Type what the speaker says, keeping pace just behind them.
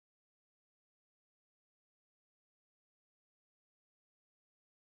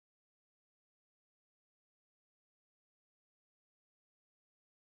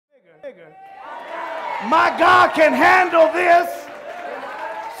My God can handle this.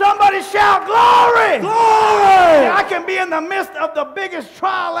 Somebody shout glory. Glory. I can be in the midst of the biggest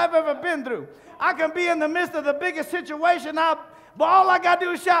trial I've ever been through. I can be in the midst of the biggest situation, but all I got to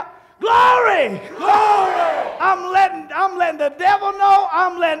do is shout glory. Glory. I'm letting the devil know.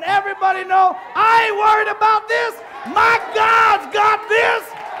 I'm letting everybody know. I ain't worried about this. My God's got this.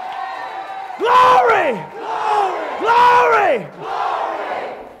 Glory. Glory. Glory.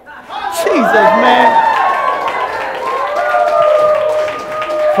 Jesus, man.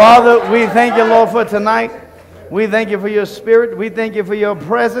 Father, we thank you, Lord, for tonight. We thank you for your spirit. We thank you for your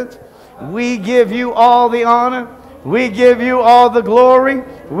presence. We give you all the honor. We give you all the glory.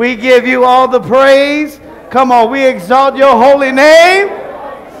 We give you all the praise. Come on, we exalt your holy name.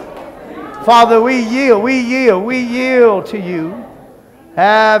 Father, we yield to you.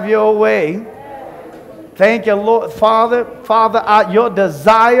 Have your way. Thank you, Lord. Father, your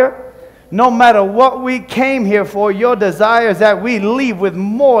desire, no matter what we came here for, your desire is that we leave with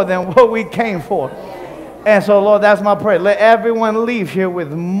more than what we came for. And so, Lord, that's my prayer. Let everyone leave here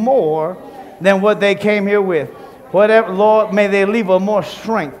with more than what they came here with. Whatever, Lord, may they leave with more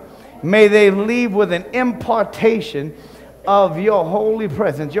strength. May they leave with an impartation of your holy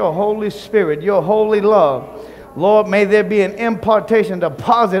presence, your Holy Spirit, your holy love. Lord, may there be an impartation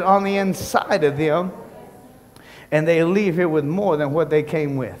deposit on the inside of them, and they leave here with more than what they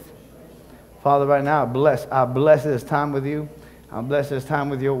came with. Father, right now, I bless this time with you. I bless this time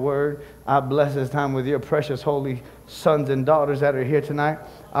with your word. I bless this time with your precious holy sons and daughters that are here tonight.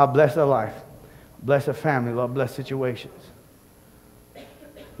 I bless their life. Bless their family, Lord. Bless situations.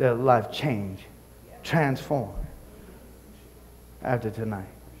 Their life change, transform after tonight.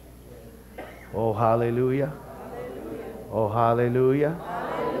 Oh, hallelujah. Oh, hallelujah.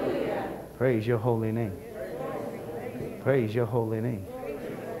 Praise your holy name. Praise your holy name.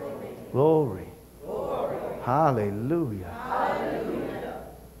 Glory. Hallelujah.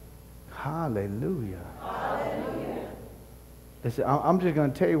 Hallelujah. Listen, I'm just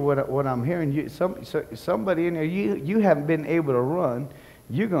going to tell you what I'm hearing. Somebody in there, you haven't been able to run.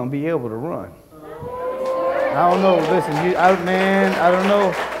 You're going to be able to run. I don't know. Listen, I don't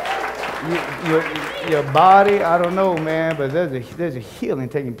know your body. I don't know, man, but there's a healing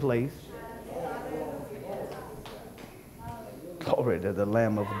taking place. Glory to the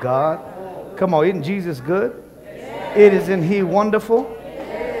Lamb of God. Come on, isn't Jesus good? Yes. Isn't he wonderful?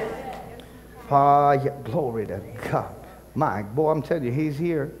 Yes. Yeah, glory to God. My boy, I'm telling you, he's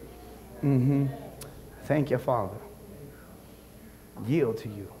here. Thank you, Father. Yield to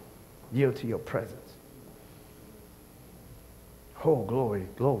you. Yield to your presence. Oh, glory,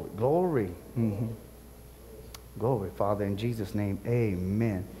 glory, glory. Glory, Father, in Jesus' name,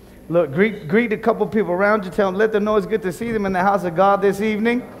 amen. Look, greet a couple people around you. Tell them, let them know it's good to see them in the house of God this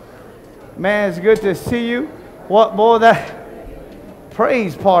evening. Man, it's good to see you. What, boy, that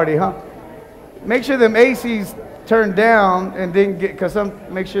praise party, huh? Make sure them ACs turned down and didn't get, because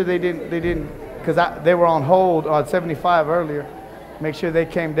make sure they didn't, because they were on hold on 75 earlier. Make sure they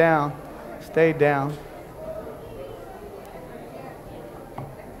came down, stayed down.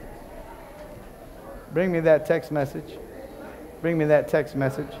 Bring me that text message. Bring me that text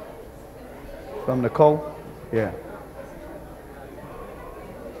message. From Nicole? Yeah.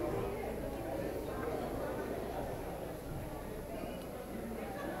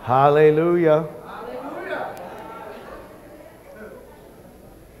 Hallelujah.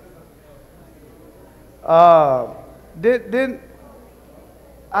 Didn't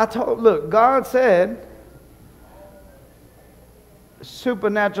I told, look, God said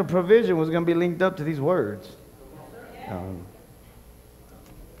supernatural provision was going to be linked up to these words.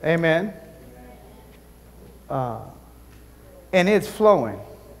 Amen. And it's flowing.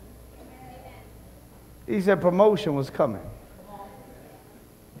 He said promotion was coming.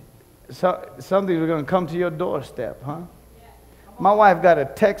 So something was going to come to your doorstep, huh? My wife got a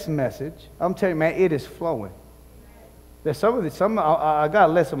text message. I'm telling you, man, it is flowing. There's I got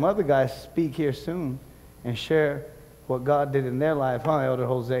to let some other guys speak here soon and share what God did in their life, huh, Elder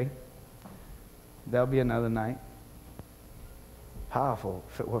Jose? That'll be another night. Powerful,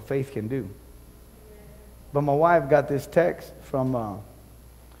 what faith can do. But my wife got this text from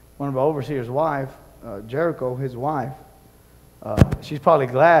one of our overseer's wife, Jericho, his wife. She's probably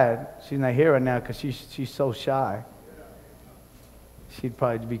glad she's not here right now because she's so shy. She'd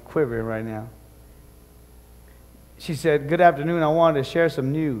probably be quivering right now. She said, "Good afternoon. I wanted to share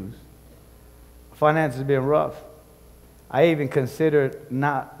some news. Finances have been rough. I even considered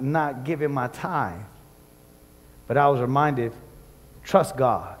not giving my tithe. But I was reminded, trust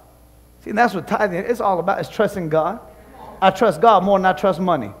God." See, that's what tithing is all about, is trusting God. I trust God more than I trust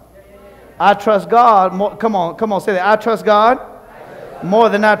money. I trust God more. Come on, say that. I trust God more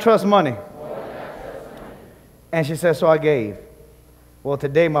than I trust money. And she said, so I gave. Well,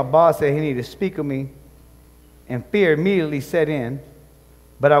 today my boss said he needed to speak with me, and fear immediately set in.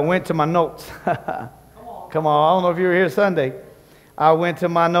 But I went to my notes. Come on, I don't know if you were here Sunday. I went to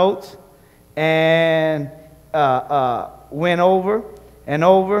my notes and went over and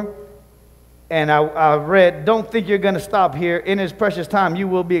over. And I read, don't think you're going to stop here. In His precious time, you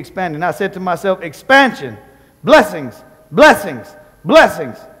will be expanding. I said to myself, expansion, blessings, blessings,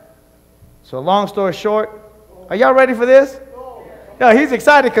 blessings. So long story short, are y'all ready for this? Yeah, he's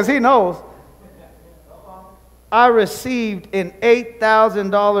excited because he knows. I received an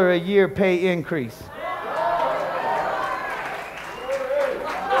 $8,000 a year pay increase.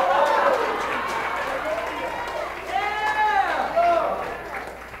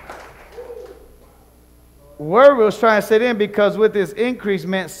 Word was trying to sit in because with this increase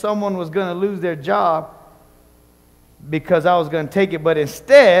meant someone was going to lose their job because I was going to take it. But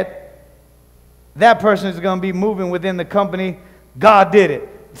instead, that person is going to be moving within the company. God did it.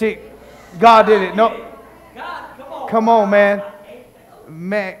 See, God did it. No, come on, man.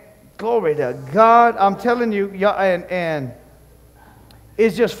 Man, glory to God. I'm telling you, y'all, and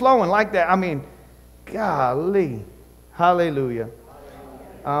it's just flowing like that. I mean, golly. Hallelujah.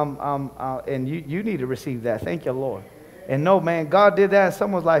 And you need to receive that. Thank you, Lord. And no, man, God did that. And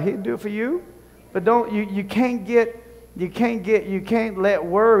someone's like, He'd do it for you. But you can't let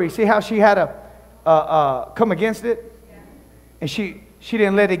worry. See how she had to come against it? And she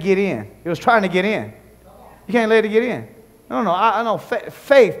didn't let it get in. It was trying to get in. You can't let it get in. No. I know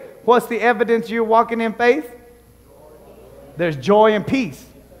faith. What's the evidence you're walking in faith? There's joy and peace.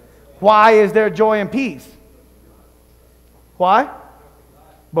 Why is there joy and peace? Why?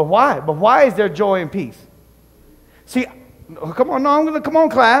 But why? But why is there joy and peace? See, come on,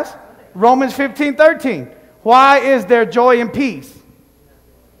 class. Romans 15:13. Why is there joy and peace?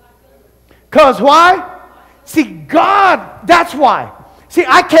 Because why? See, God, that's why. See,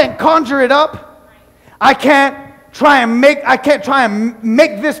 I can't conjure it up. I can't try and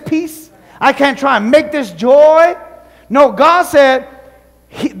make this peace. I can't try and make this joy. No, God said,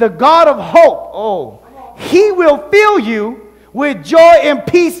 the God of hope, He will fill you with joy and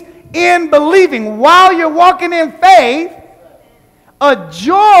peace in believing. While you're walking in faith, a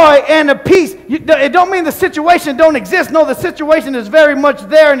joy and a peace. It don't mean the situation don't exist. No, the situation is very much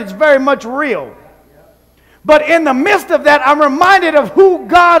there and it's very much real. But in the midst of that, I'm reminded of who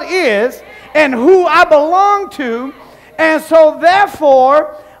God is and who I belong to. And so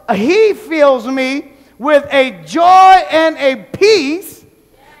therefore, He fills me with a joy and a peace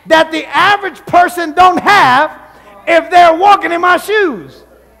that the average person don't have if they're walking in my shoes.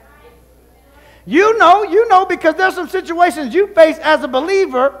 You know, because there's some situations you face as a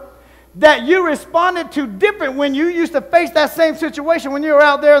believer that you responded to different when you used to face that same situation when you were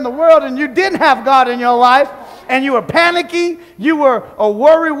out there in the world and you didn't have God in your life and you were panicky, you were a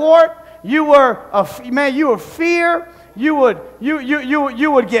worrywart, you were fear, you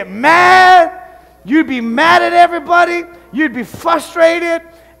would get mad, you'd be mad at everybody, you'd be frustrated,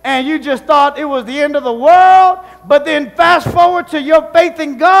 and you just thought it was the end of the world. But then fast forward to your faith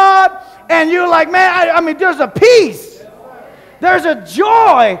in God, and you're like, man, I mean, there's a peace. There's a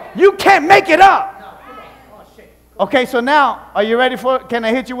joy. You can't make it up. Okay, so now, are you ready for it? Can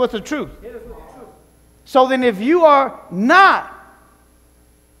I hit you with the truth? So then if you are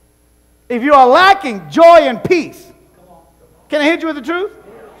lacking joy and peace, can I hit you with the truth?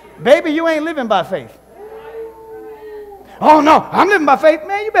 Baby, you ain't living by faith. Oh, no, I'm living by faith.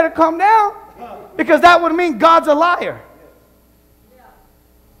 Man, you better calm down. Because that would mean God's a liar.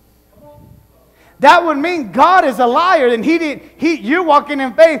 That would mean God is a liar. And you're walking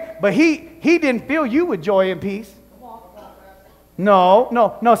in faith, but he didn't fill you with joy and peace. No.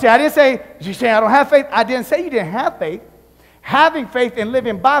 See, I didn't say, you say I don't have faith. I didn't say you didn't have faith. Having faith and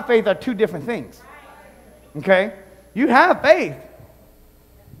living by faith are two different things. Okay? You have faith,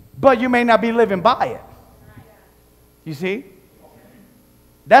 but you may not be living by it. You see?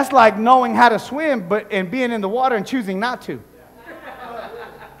 That's like knowing how to swim and being in the water and choosing not to.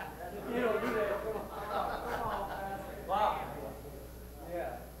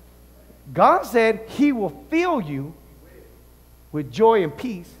 God said He will fill you with joy and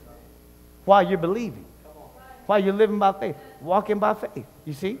peace while you're believing, while you're living by faith, walking by faith.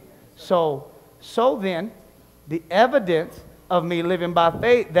 You see? So then, the evidence of me living by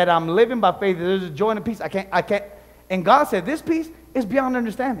faith, that I'm living by faith, there's a joy and a peace. I can't. And God said, this peace is beyond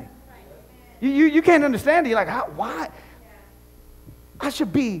understanding. You can't understand it. You're like, why? I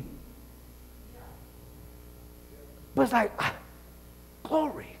should be. But it's like,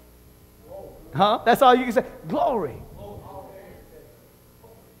 glory. Huh? That's all you can say. Glory.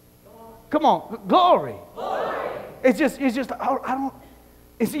 Come on, glory. It's just,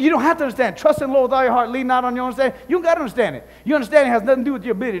 you don't have to understand. Trust in the Lord with all your heart, lean not on your understanding. You don't got to understand it. Your understanding has nothing to do with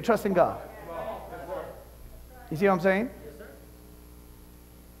your ability to trust in God. You see what I'm saying?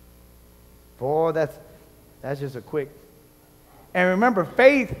 Boy, that's just a quick. And remember,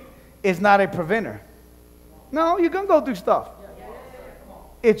 faith is not a preventer. No, you're going to go through stuff.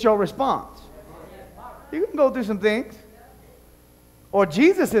 It's your response. You can go through some things. Or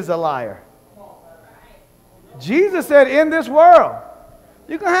Jesus is a liar. Jesus said, in this world,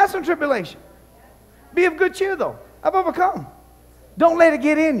 you're going to have some tribulation. Be of good cheer, though. I've overcome. Don't let it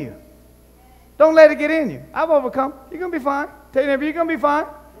get in you. Don't let it get in you. I've overcome. You're going to be fine. Tell your neighbor, you're going to be fine.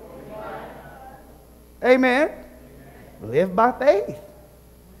 Amen. Live by faith.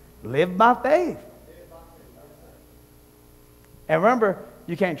 Live by faith. And remember,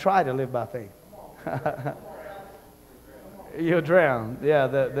 you can't try to live by faith. You'll drown. Yeah,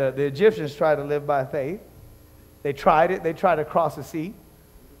 the Egyptians tried to live by faith. They tried it. They tried to cross the sea.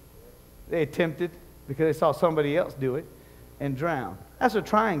 They attempted because they saw somebody else do it and drown. That's what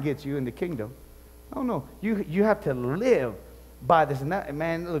trying gets you in the kingdom. Oh, no. You have to live by this. And that,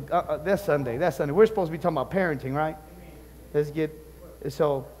 man, look, that's Sunday. That's Sunday. We're supposed to be talking about parenting, right? Let's get,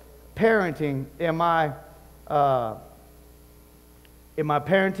 so parenting, am I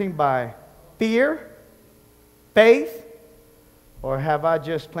parenting by fear, faith, or have I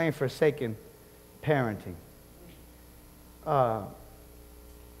just plain forsaken parenting?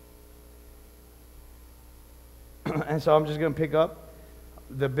 And so I'm just going to pick up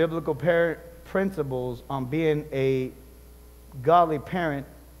the biblical principles on being a godly parent,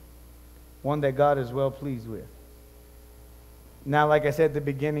 one that God is well pleased with. Now, like I said at the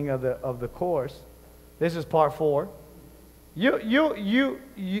beginning of the course, this is part 4.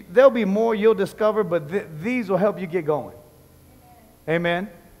 There'll be more you'll discover, but these will help you get going. Amen.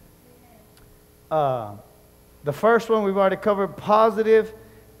 The first one we've already covered: positive,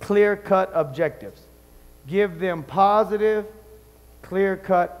 clear-cut objectives. Give them positive,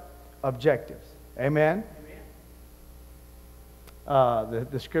 clear-cut objectives. Amen.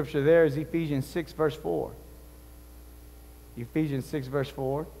 The scripture there is Ephesians 6, verse 4. Ephesians 6, verse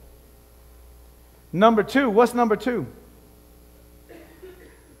 4. Number 2. What's number 2?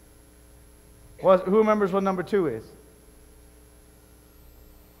 Who remembers what number 2 is?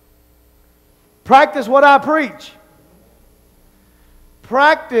 Practice what I preach.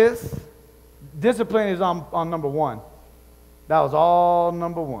 Practice. Discipline is on number 1. That was all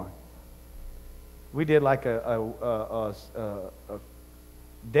number 1. We did like a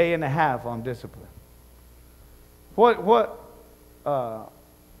day and a half on discipline.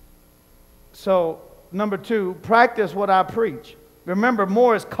 So number 2, practice what I preach. Remember,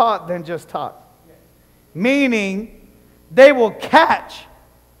 more is caught than just taught. Meaning, they will catch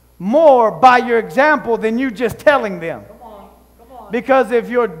more by your example than you just telling them. Come on. Because if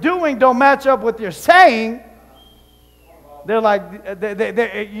your doing don't match up with your saying, they're like,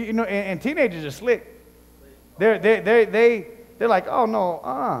 you know, and teenagers are slick. They're like, oh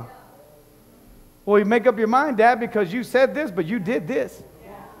no, Well, you make up your mind, Dad, because you said this, but you did this.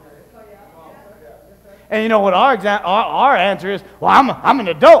 And you know what our answer is? Well, I'm an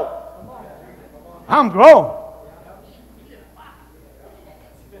adult. I'm grown.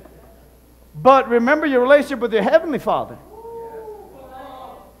 But remember your relationship with your Heavenly Father.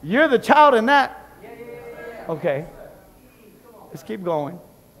 You're the child in that. Okay. Let's keep going.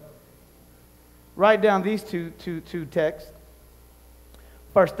 Write down these two texts.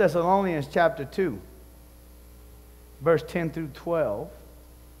 1 Thessalonians chapter 2, verse 10 through 12.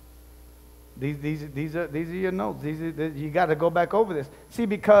 These are your notes. You got to go back over this. See,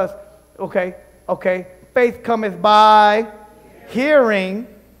 because, okay, faith cometh by hearing,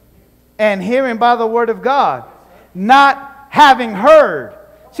 and hearing by the word of God, not having heard.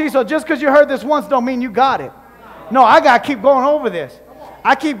 See, so just because you heard this once don't mean you got it. No, I got to keep going over this.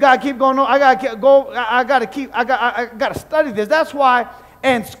 I got to keep going over. I got to study this. That's why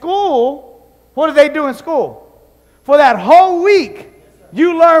in school, what do they do in school? For that whole week,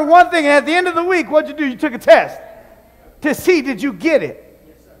 you learn one thing, and at the end of the week, what'd you do? You took a test to see did you get it.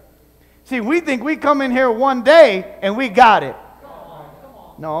 See, we think we come in here one day and we got it.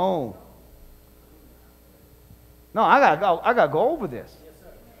 No. No, I gotta go over this.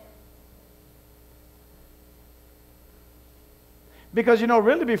 Because, you know,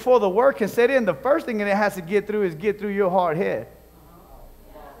 really before the work can set in, the first thing that it has to get through is get through your hard head.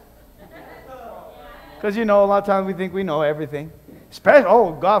 Because, you know, a lot of times we think we know everything. Especially,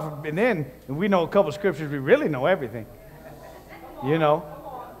 oh, God forbid, and then we know a couple scriptures, we really know everything. You know.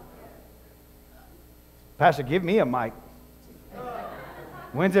 Pastor, give me a mic.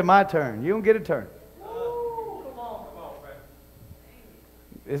 When's it my turn? You don't get a turn.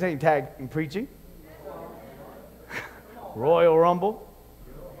 This ain't tag preaching. Royal Rumble.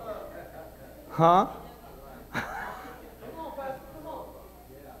 Huh?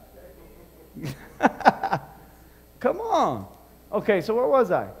 Come on. Okay, so where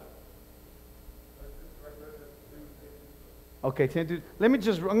was I? Okay, I'm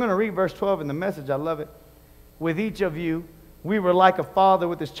going to read verse 12 in the Message. I love it. With each of you, we were like a father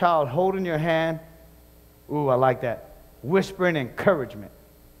with his child, holding your hand. Ooh, I like that. Whispering encouragement.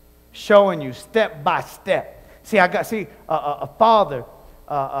 Showing you step by step. See, a father,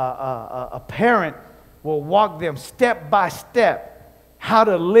 a parent will walk them step by step how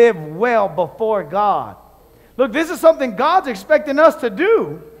to live well before God. Look, this is something God's expecting us to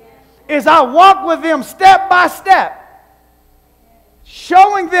do, is I walk with them step by step,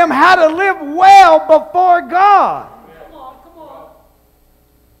 showing them how to live well before God. Come on.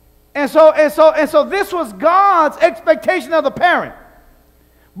 And so this was God's expectation of the parent.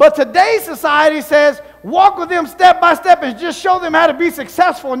 But today's society says, walk with them step by step and just show them how to be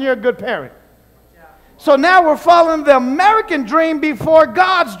successful, and you're a good parent. So now we're following the American dream before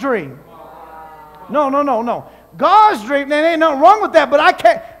God's dream. No. God's dream, there ain't nothing wrong with that, but I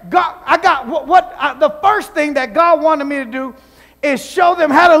can't. The first thing that God wanted me to do is show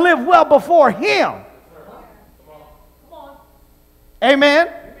them how to live well before Him. Amen.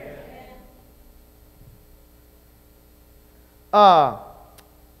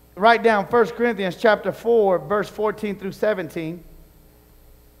 Write down 1 Corinthians chapter 4, verse 14 through 17.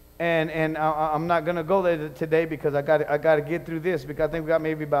 And I'm not going to go there today because I got to get through this, because I think we got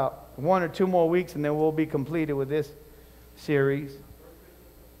maybe about 1 or 2 more weeks and then we'll be completed with this series.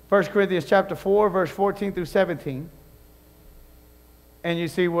 1 Corinthians chapter 4, verse 14 through 17. And you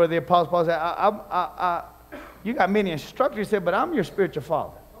see where the Apostle Paul said, you got many instructors, he said, but I'm your spiritual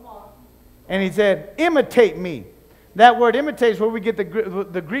father. And he said, imitate me. That word imitate is where we get the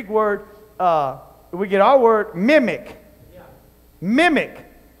Greek word, we get our word mimic. Mimic.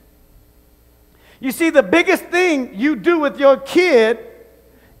 You see, the biggest thing you do with your kid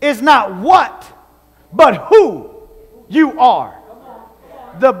is not what, but who you are.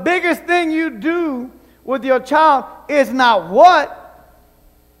 The biggest thing you do with your child is not what.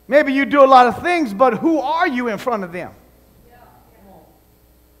 Maybe you do a lot of things, but who are you in front of them?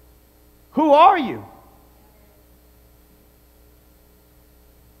 Who are you?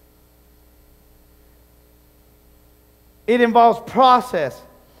 It involves process.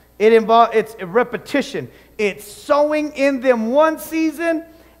 It's repetition. It's sowing in them one season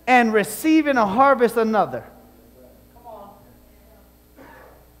and receiving a harvest another. Come on.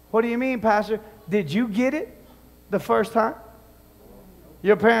 What do you mean, Pastor? Did you get it the first time?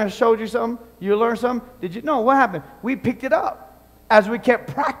 Your parents showed you something? You learned something? Did you? No, what happened? We picked it up as we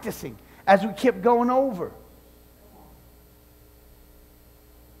kept practicing, as we kept going over.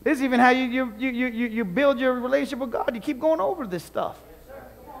 This is even how you build your relationship with God. You keep going over this stuff.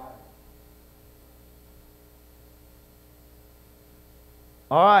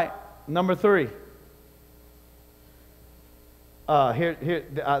 All right, number 3.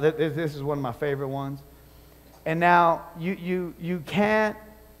 This is one of my favorite ones. And now you can't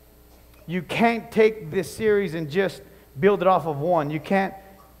take this series and just build it off of one. You can't.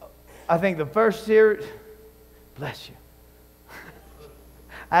 I think the first series. Bless you.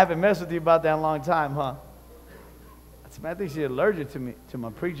 I haven't messed with you about that in a long time, huh? I think she's allergic to my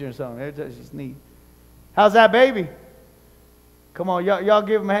preaching or something. It's just neat. How's that baby? Come on, y'all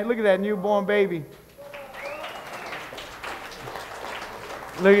give him a hand. Look at that newborn baby.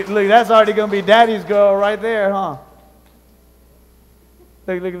 Look, that's already going to be daddy's girl right there, huh?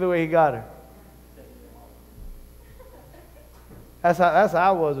 Look at the way he got her. That's how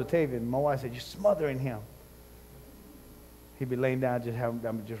I was with Tavian. My wife said, you're smothering him. He'd be laying down,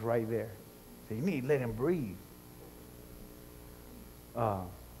 I'm just right there. So you need to let him breathe. And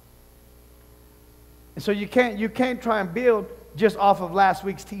so you can't try and build just off of last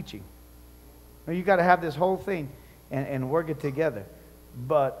week's teaching. You got to have this whole thing and work it together.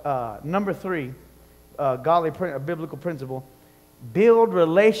 But number 3, a biblical principle: build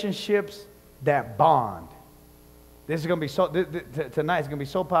relationships that bond. This is going to be tonight is going to be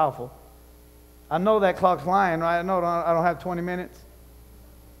so powerful. I know that clock's lying, right? I know I don't have 20 minutes.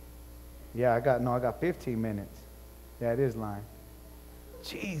 Yeah, I got 15 minutes. Yeah, it is lying.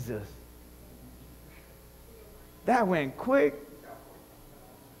 Jesus. That went quick.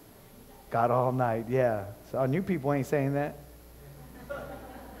 Got all night, yeah. So our new people ain't saying that.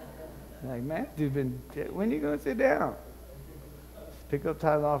 Like, man, when are you going to sit down? Pick up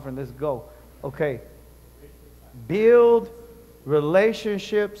tithe offering, let's go. Okay. Build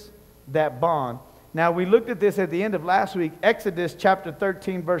relationships that bond. Now, we looked at this at the end of last week, Exodus chapter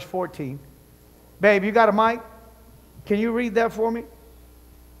 13, verse 14. Babe, you got a mic? Can you read that for me?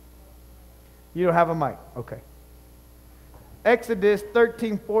 You don't have a mic. Okay. Exodus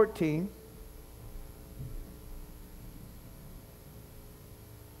 13, 14.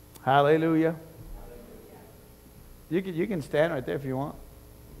 Hallelujah. You can stand right there if you want.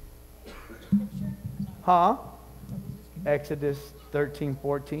 Huh? Exodus 13,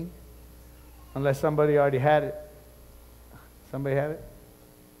 14. Unless somebody already had it. Somebody had it?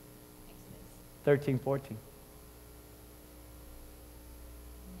 13, 14.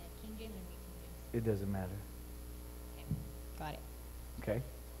 It doesn't matter. Okay. Got it. Okay.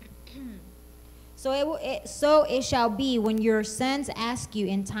 So it shall be when your sons ask you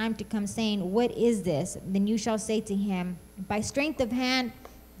in time to come, saying, what is this? Then you shall say to him, by strength of hand,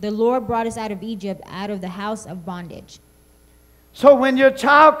 the Lord brought us out of Egypt, out of the house of bondage. So when your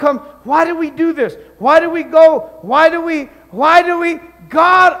child comes, why do we do this? Why do we go? Why do we?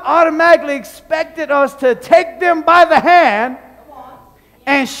 God automatically expected us to take them by the hand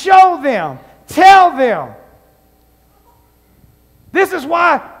and show them, tell them. This is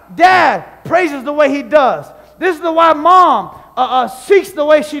why Dad praises the way he does. This is why Mom seeks the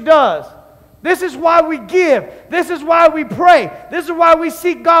way she does. This is why we give. This is why we pray. This is why we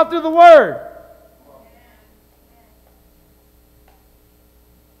seek God through the Word.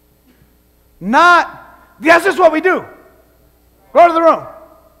 That's just what we do. Go to the room.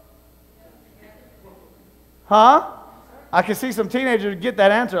 Huh? I can see some teenagers get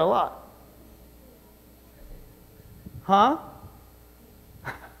that answer a lot. Huh?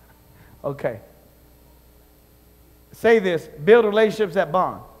 Okay. Say this. Build relationships that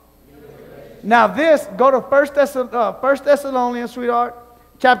bond. Now this, go to 1 Thessalonians, sweetheart,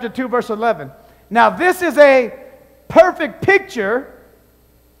 chapter 2, verse 11. Now this is a perfect picture.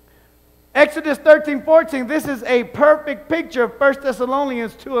 Exodus 13, 14, this is a perfect picture of 1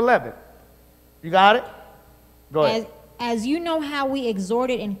 Thessalonians 2:11. You got it? Go ahead. As you know how we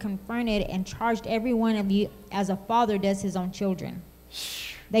exhorted and confronted and charged every one of you as a father does his own children,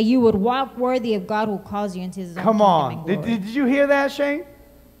 that you would walk worthy of God who calls you into his own Come on. Did you hear that, Shane?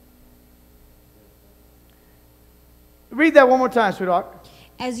 Read that one more time, sweetheart.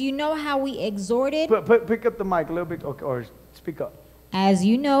 As you know how we exhorted. Pick up the mic a little bit, or speak up. As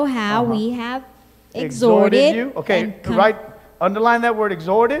you know how we have exhorted you. Okay, underline that word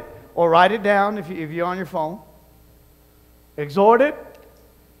exhorted, or write it down if you're on your phone. Exhorted.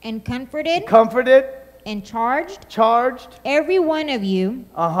 And comforted. Comforted. And charged. Charged. Every one of you.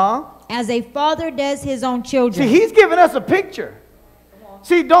 As a father does his own children. See, he's giving us a picture.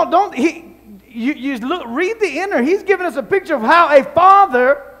 See, you look, read the inner. He's giving us a picture of how a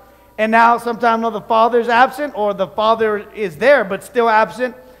father. And now sometimes the father's absent, or the father is there but still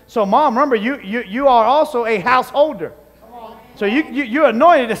absent. So Mom, remember, you are also a householder. So you're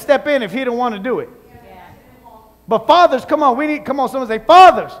anointed to step in if he don't want to do it. Yeah. But fathers, come on, someone say,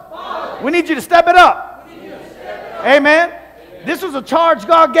 fathers, we need you to step it up. Amen. This was a charge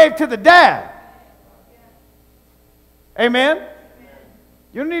God gave to the dad. Amen.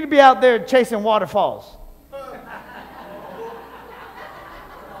 You don't need to be out there chasing waterfalls.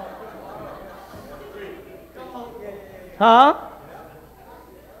 Huh?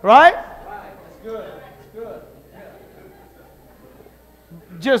 Right? That's good. That's good.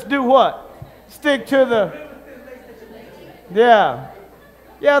 Just do what? Stick to the. Yeah.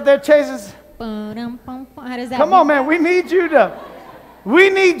 Yeah, they're chasing. How does that Come on, man. We need you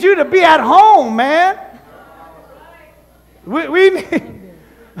to be at home, man. We need.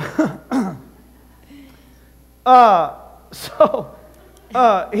 So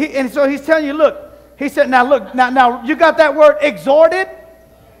he's telling you, look. He said, now you got that word exhorted?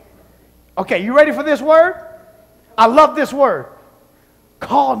 Okay, you ready for this word? I love this word.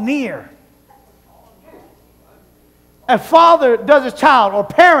 Call near. A father does his child, or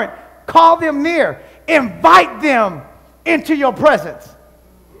parent, call them near. Invite them into your presence.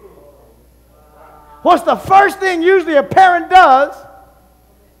 What's the first thing usually a parent does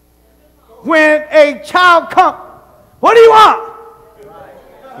when a child comes? What do you want?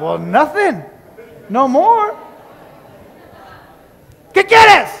 Well, nothing. No more. ¿Qué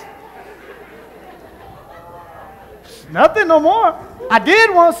quieres? Nothing no more. I did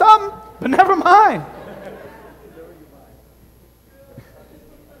want something, but never mind.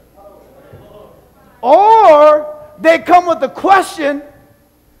 Or they come with the question,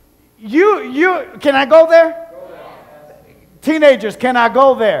 can I go there? Teenagers, can I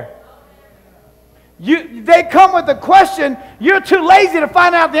go there? They come with the question, you're too lazy to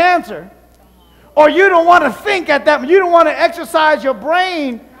find out the answer. Or you don't want to think at that. You don't want to exercise your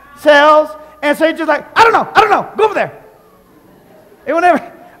brain cells. And so you're just like, I don't know, go over there. It will never,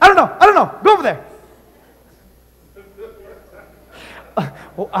 I don't know, go over there.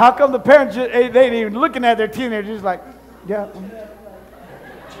 Well, how come the parents, they ain't even looking at their teenagers just like, yeah.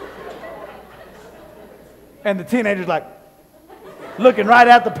 And the teenager's like, looking right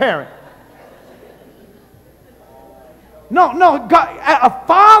at the parent. No, God, a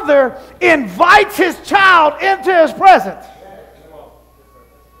father invites his child into his presence.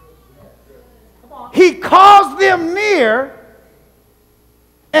 He calls them near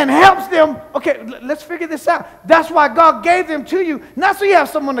and helps them. Okay, let's figure this out. That's why God gave them to you. Not so you have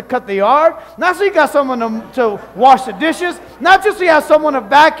someone to cut the yard. Not so you got someone to wash the dishes. Not just so you have someone to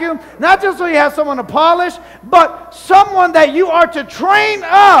vacuum. Not just so you have someone to polish. But someone that you are to train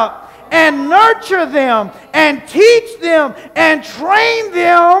up and nurture them and teach them and train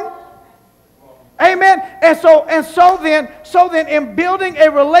them. Amen. And so then in building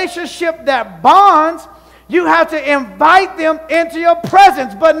a relationship that bonds, you have to invite them into your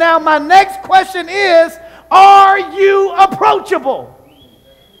presence. But now my next question is, are you approachable?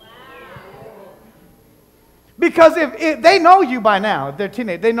 Because if they know you by now, if they're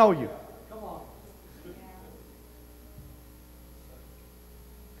teenagers, they know you.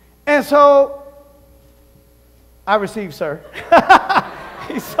 And so, I receive, sir.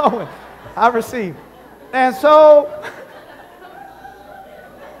 He's sowing. I receive. And so,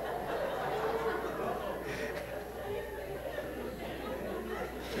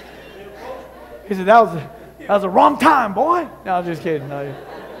 he said, that was a wrong time, boy. No, I'm just kidding. No.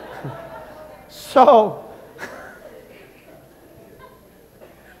 So,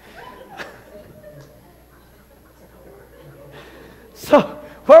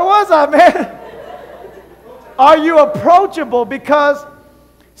 where was I, man? Are you approachable? Because,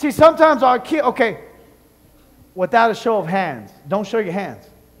 see, sometimes our kids, okay, without a show of hands, don't show your hands,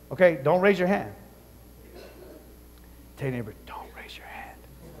 okay? Don't raise your hand. Tell your neighbor, don't raise your hand.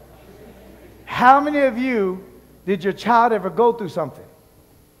 How many of you did your child ever go through something?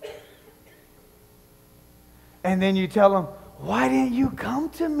 And then you tell them, why didn't you come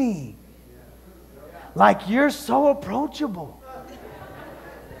to me? Like you're so approachable.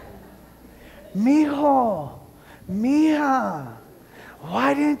 Mijo, mija,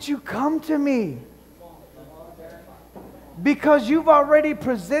 why didn't you come to me? Because you've already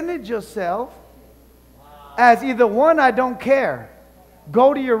presented yourself as either one, I don't care,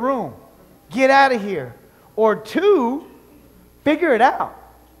 go to your room, get out of here, or two, figure it out.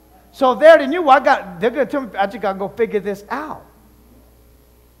 So there they knew, they're going to tell me, I just got to go figure this out.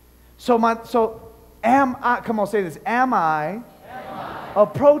 So am I, come on, say this, am I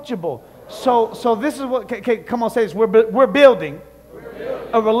approachable? So this is what, okay, come on, say this. We're building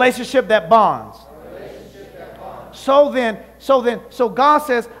a relationship that bonds. So God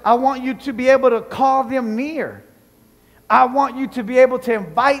says, I want you to be able to call them near. I want you to be able to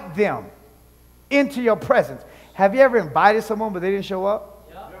invite them into your presence. Have you ever invited someone but they didn't show up?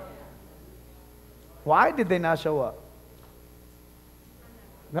 Yeah. Why did they not show up?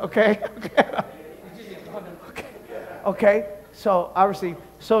 Okay. Okay. So I receive.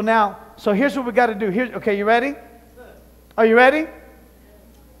 So here's what we got to do. Okay, you ready? Are you ready?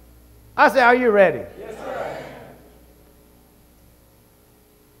 I say, are you ready? Yes, sir.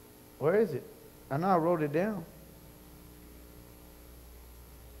 Where is it? I know I wrote it down.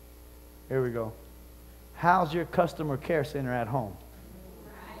 Here we go. How's your customer care center at home?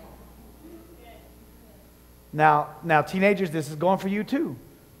 Now, teenagers, this is going for you too.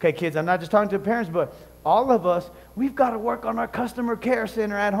 Okay, kids, I'm not just talking to the parents, but all of us, we've got to work on our customer care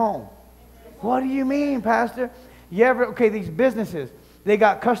center at home. What do you mean, Pastor? These businesses, they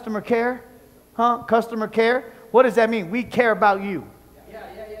got customer care? Huh? Customer care? What does that mean? We care about you.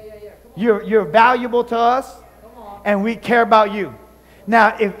 You're valuable to us, and we care about you.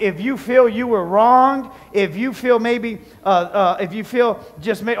 Now, if you feel you were wronged, if you feel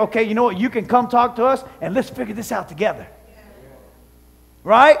okay, you know what, you can come talk to us, and let's figure this out together.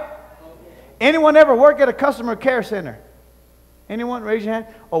 Right? Anyone ever work at a customer care center? Anyone? Raise your hand.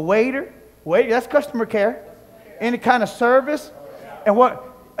 A waiter? Waiter, that's customer care. Any kind of service? And what?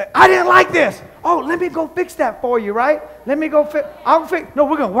 I didn't like this. Oh, let me go fix that for you, right? Let me go fix. No,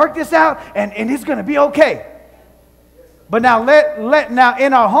 we're going to work this out, and it's going to be okay. But now now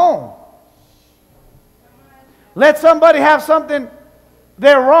in our home, let somebody have something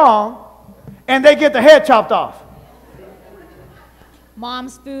they're wrong, and they get their head chopped off.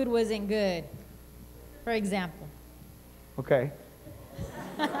 Mom's food wasn't good, for example. Okay.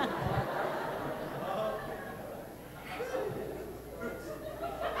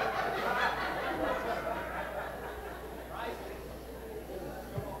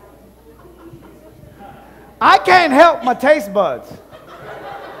 I can't help my taste buds.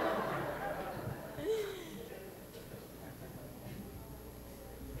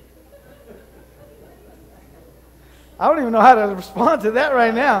 I don't even know how to respond to that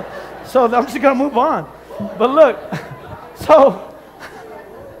right now. So I'm just going to move on. But look, so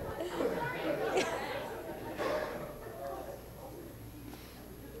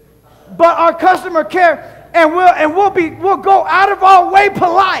but our customer care, and we'll go out of our way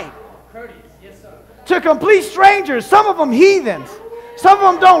polite to complete strangers. Some of them heathens. Some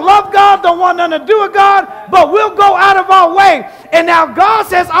of them don't love God, don't want nothing to do with God, but we'll go out of our way. And now God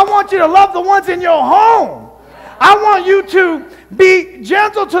says, I want you to love the ones in your home. I want you to be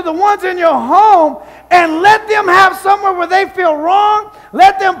gentle to the ones in your home and let them have somewhere where they feel wrong.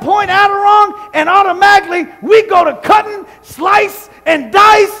 Let them point out a wrong, and automatically we go to cutting, slice, and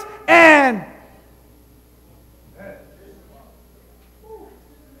dice, and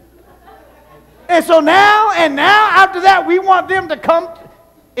so now after that, we want them to come,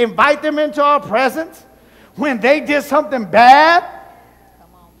 invite them into our presence when they did something bad.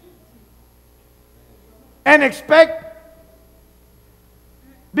 And expect,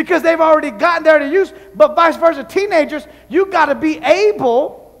 because they've already gotten there to use, but vice versa, teenagers, you got to be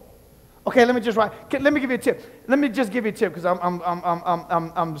able. Okay, let me just let me give you a tip. Let me just give you a tip because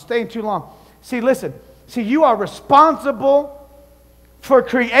I'm staying too long. See, listen. See, you are responsible for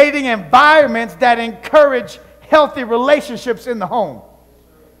creating environments that encourage healthy relationships in the home.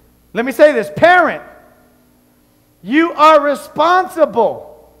 Let me say this, parent. You are responsible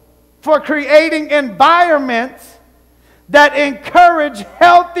for creating environments that encourage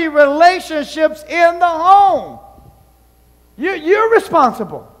healthy relationships in the home. You're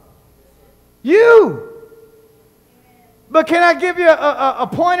responsible. You. But can I give you a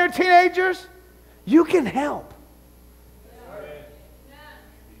pointer, teenagers? You can help.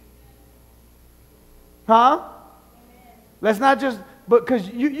 Huh? Let's not just, because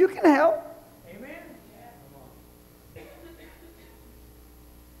you can help.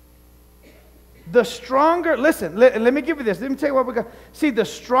 The stronger, listen, let me give you this. Let me tell you what we got. See, the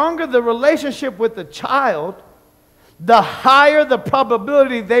stronger the relationship with the child, the higher the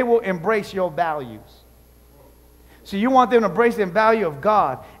probability they will embrace your values. So you want them to embrace the value of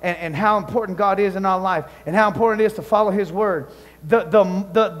God and how important God is in our life and how important it is to follow His Word.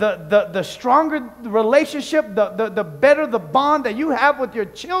 The stronger the relationship, the better the bond that you have with your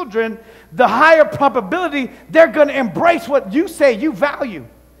children, the higher probability they're going to embrace what you say you value.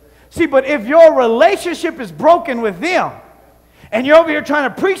 See, but if your relationship is broken with them, and you're over here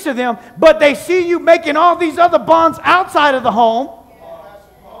trying to preach to them, but they see you making all these other bonds outside of the home,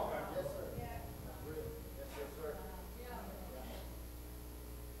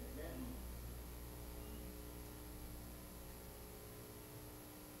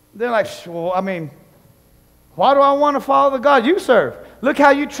 they're like, well, I mean, why do I want to follow the God you serve? Look how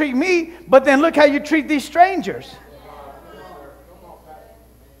you treat me, but then look how you treat these strangers.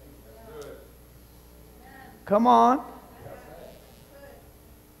 Come on.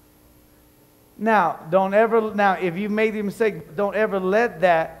 Now, if you made the mistake, don't ever let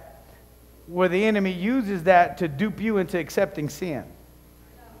that, where the enemy uses that to dupe you into accepting sin.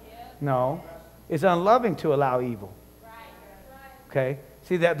 No. It's unloving to allow evil. Okay?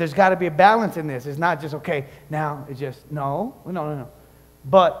 See, that there's got to be a balance in this. It's not just, okay, now it's just, no.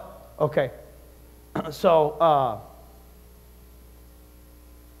 But, okay. So,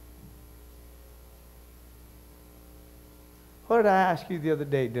 what did I ask you the other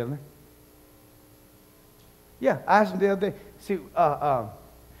day, Dylan? Yeah, I asked him the other day. See,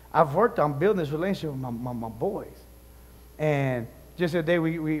 I've worked on building this relationship with my boys. And just the other day,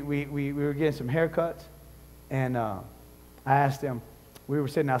 we were getting some haircuts. And I asked them, we were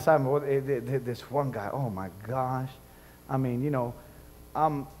sitting outside, and this one guy, oh my gosh. I mean,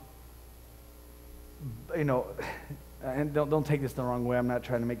 and don't take this the wrong way. I'm not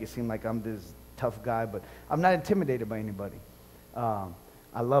trying to make it seem like I'm this tough guy, but I'm not intimidated by anybody. I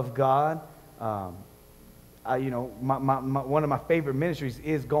love God. One of my favorite ministries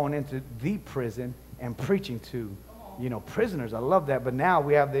is going into the prison and preaching to, prisoners. I love that. But now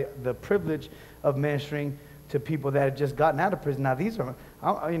we have the privilege of ministering to people that have just gotten out of prison. Now these are,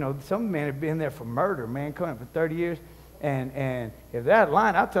 some men have been there for murder, man, coming for 30 years. And if they're out of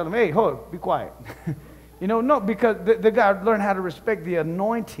line, I'll tell them, hey, hold, be quiet. No, because the guy learned how to respect the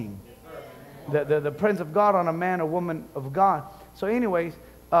anointing, the presence of God on a man or woman of God. So anyways,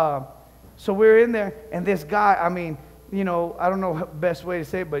 so we're in there, and this guy, I mean, I don't know the best way to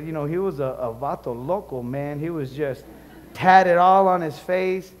say it, but, he was a vato loco, man. He was just tatted all on his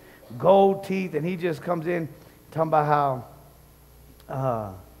face, gold teeth, and he just comes in talking about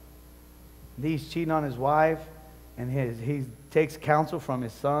how, He's cheating on his wife, and he takes counsel from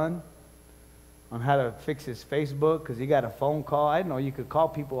his son on how to fix his Facebook because he got a phone call. I didn't know you could call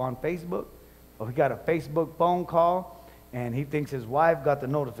people on Facebook. Or he got a Facebook phone call, and he thinks his wife got the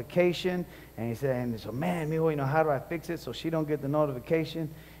notification, and he said, and so, man, mijo, how do I fix it so she don't get the notification?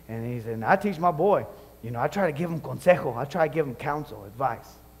 And he said, I teach my boy. I try to give him consejo. I try to give him counsel, advice.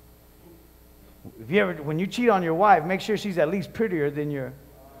 When you cheat on your wife, make sure she's at least prettier than your...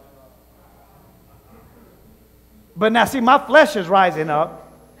 But now, see, my flesh is rising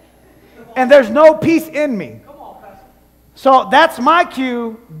up, and there's no peace in me. So that's my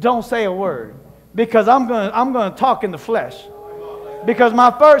cue. Don't say a word, because I'm gonna talk in the flesh. Because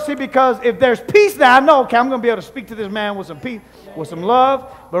because if there's peace now, I know, okay, I'm gonna be able to speak to this man with some peace, with some love.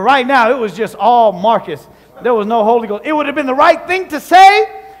 But right now, it was just all Marcus. There was no Holy Ghost. It would have been the right thing to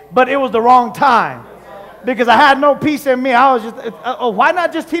say, but it was the wrong time, because I had no peace in me. I was just, why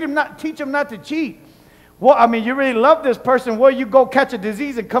not just teach him not to cheat? Well, I mean, you really love this person. Well, you go catch a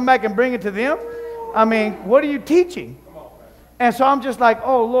disease and come back and bring it to them? I mean, what are you teaching? And so I'm just like,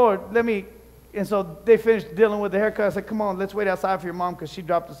 oh, Lord, let me. And so they finished dealing with the haircut. I said, come on, let's wait outside for your mom, because she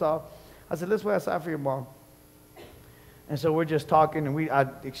dropped us off. I said, let's wait outside for your mom. And so we're just talking, and I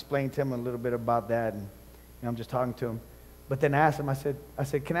explained to him a little bit about that, and I'm just talking to him. But then I asked him, I said,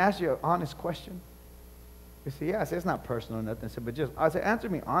 can I ask you an honest question? He said, yeah. I said, it's not personal or nothing. I said, answer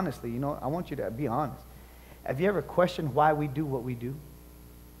me honestly. I want you to be honest. Have you ever questioned why we do what we do?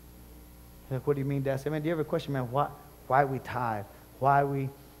 Like, what do you mean, Dad? I said, man, do you ever question, man, why we tithe? Why we,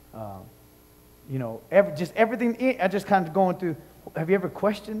 just everything. I just kind of going through. Have you ever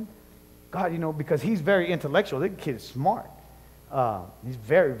questioned God? Because he's very intellectual. This kid is smart. He's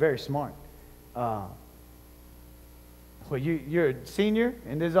very, very smart. Well, you're a senior,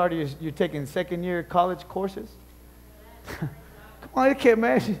 and you're taking second-year college courses. Come on, that kid,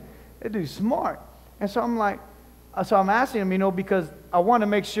 man, that dude's smart. And so I'm like, I'm asking him, because I want to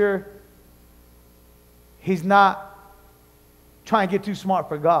make sure he's not trying to get too smart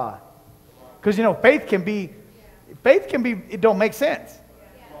for God. Because, faith can be, it don't make sense.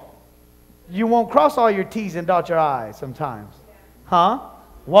 You won't cross all your T's and dot your I's sometimes. Huh?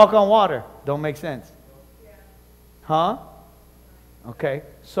 Walk on water. Don't make sense. Huh? Okay.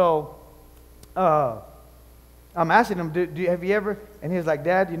 So, I'm asking him, have you ever, and he's like,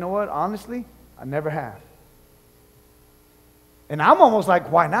 Dad, you know what? Honestly, I never have. And I'm almost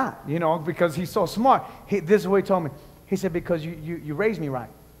like, why not? Because he's so smart. This is what he told me. He said, because you raised me right.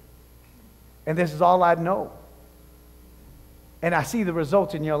 And this is all I know. And I see the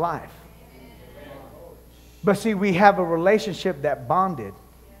results in your life. But see, we have a relationship that bonded.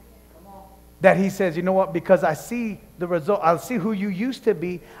 That he says, you know what, because I see the result, I see who you used to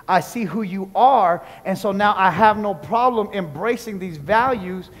be, I see who you are, and so now I have no problem embracing these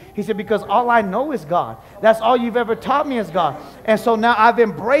values. He said, because all I know is God. That's all you've ever taught me is God. And so now I've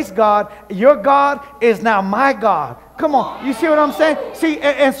embraced God. Your God is now my God. Come on, you see what I'm saying? See,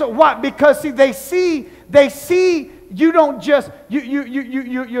 and so what? Because see, they see you don't just,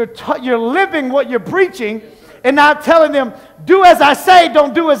 you're living what you're preaching, and not telling them, do as I say,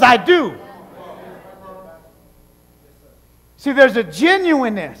 don't do as I do. See, there's a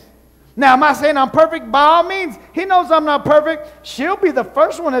genuineness. Now, am I saying I'm perfect? By all means. He knows I'm not perfect. She'll be the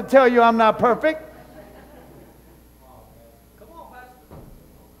first one to tell you I'm not perfect.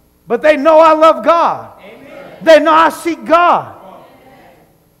 But they know I love God. Amen. They know I seek God.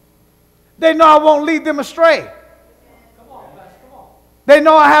 They know I won't lead them astray. They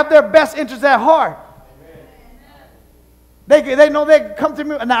know I have their best interests at heart. They know they can come to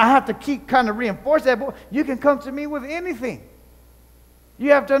me, and I have to keep kind of reinforce that. But you can come to me with anything.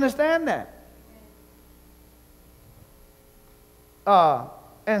 You have to understand that.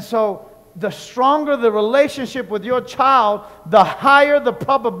 And so the stronger the relationship with your child, the higher the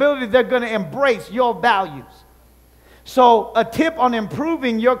probability they're going to embrace your values. So a tip on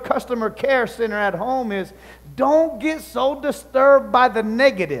improving your customer care center at home is don't get so disturbed by the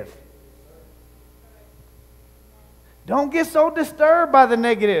negative. Don't get so disturbed by the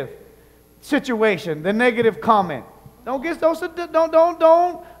negative situation, the negative comment. Don't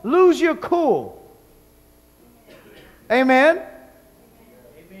lose your cool. Amen. Amen.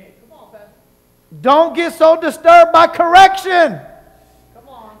 Come on, Pastor. Don't get so disturbed by correction. Come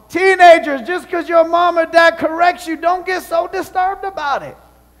on. Teenagers, just because your mom or dad corrects you, don't get so disturbed about it.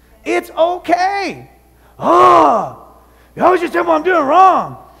 It's okay. Oh, you always just tell me I'm doing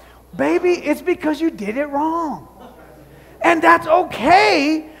wrong. Baby, it's because you did it wrong. And that's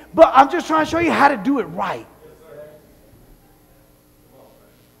okay, but I'm just trying to show you how to do it right.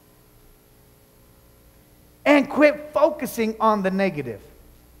 And quit focusing on the negative.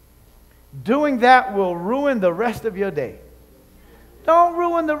 Doing that will ruin the rest of your day. Don't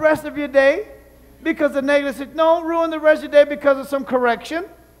ruin the rest of your day because of negative. Don't ruin the rest of your day because of some correction.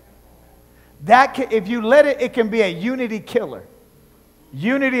 That can, if you let it, it can be a unity killer.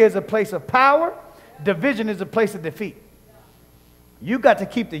 Unity is a place of power. Division is a place of defeat. You got to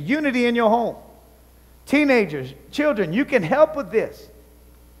keep the unity in your home. Teenagers, children, you can help with this.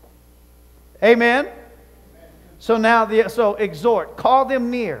 Amen. So now, so exhort, call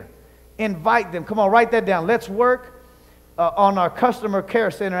them near, invite them. Come on, write that down. Let's work on our customer care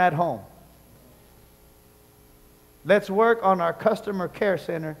center at home. Let's work on our customer care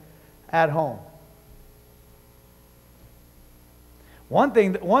center at home. One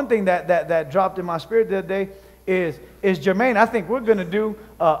thing that dropped in my spirit the other day is Jermaine, I think we're going to do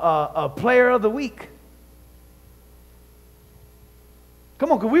a player of the week.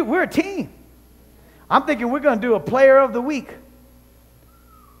 Come on, because we're a team. I'm thinking we're going to do a player of the week.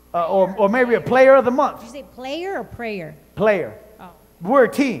 Or maybe a player of the month. Did you say player or prayer? Player. Oh. We're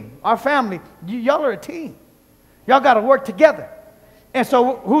a team. Our family, y'all are a team. Y'all got to work together. And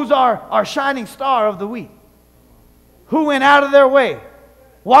so who's our shining star of the week? Who went out of their way,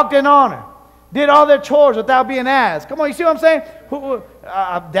 walked in honor, did all their chores without being asked? Come on, you see what I'm saying?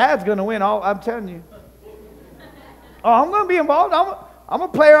 Dad's going to win, I'm telling you. Oh, I'm going to be involved. I'm a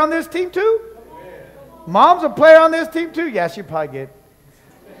player on this team too. Mom's a player on this team too. Yes, you probably get.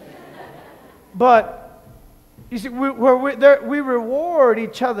 But you see, we reward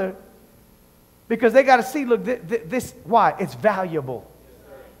each other because they got to see, look, this, why? It's valuable.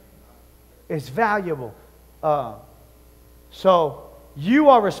 It's valuable. So you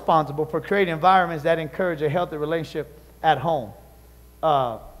are responsible for creating environments that encourage a healthy relationship at home.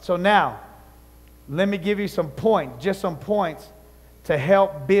 So now, let me give you some points, just some points to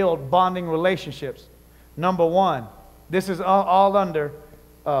help build bonding relationships. Number one, this is all under,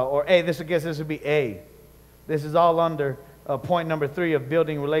 or A, I guess this would be A. This is all under point number 3 of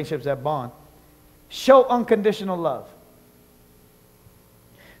building relationships that bond. Show unconditional love.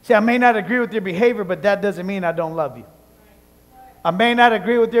 See, I may not agree with your behavior, but that doesn't mean I don't love you. I may not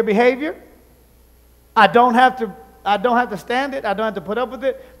agree with your behavior. I don't have to stand it. I don't have to put up with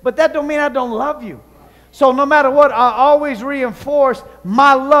it. But that don't mean I don't love you. So no matter what, I always reinforce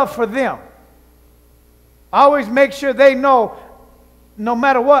my love for them. I always make sure they know, no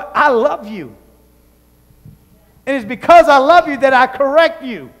matter what, I love you. And it's because I love you that I correct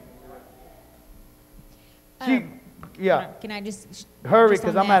you. Yeah. Can I just hurry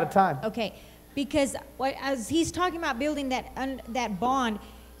because I'm out of time. Okay. Because as he's talking about building that bond,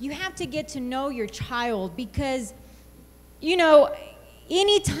 you have to get to know your child because, you know,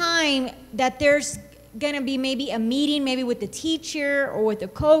 anytime that there's going to be maybe a meeting, maybe with the teacher or with the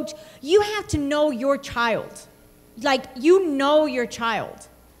coach, you have to know your child. Like, you know your child,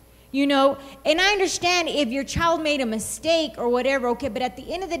 you know. And I understand if your child made a mistake or whatever, okay, but at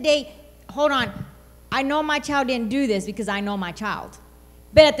the end of the day, hold on. I know my child didn't do this because I know my child.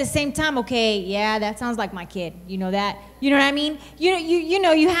 But at the same time, okay, yeah, that sounds like my kid. You know that? You know what I mean? You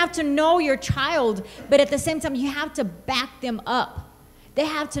know, you have to know your child, but at the same time, you have to back them up. They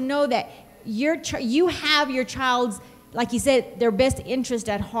have to know that you have your child's, like you said, their best interest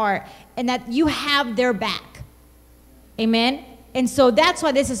at heart, and that you have their back. Amen? And so that's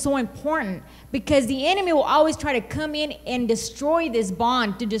why this is so important, because the enemy will always try to come in and destroy this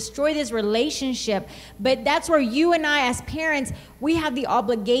bond, to destroy this relationship. But that's where you and I, as parents, we have the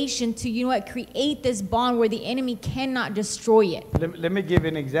obligation to, you know what, create this bond where the enemy cannot destroy it. Let me give you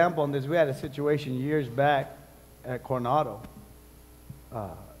an example on this. We had a situation years back at Coronado.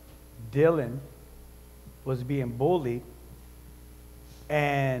 Dylan was being bullied,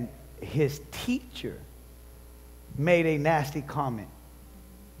 and his teacher made a nasty comment.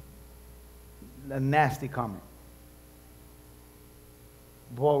 A nasty comment.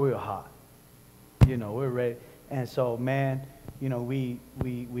 Boy, we were hot. You know, we're ready. And so, man, you know, we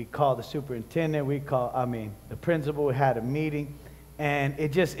called the superintendent. The principal. We had a meeting, and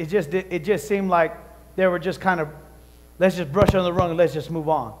it just seemed like they were just kind of, let's just brush on the rug and let's just move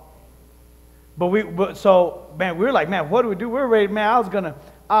on. So we were like, man, what do we do? We're ready, man.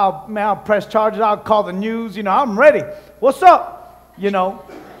 I'll press charges. I'll call the news. You know, I'm ready. What's up? You know.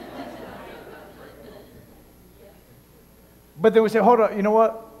 But then we said, hold on. You know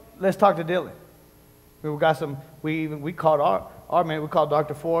what? Let's talk to Dylan. We called our man. We called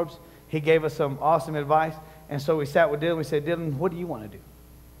Dr. Forbes. He gave us some awesome advice. And so we sat with Dylan. We said, Dylan, what do you want to do?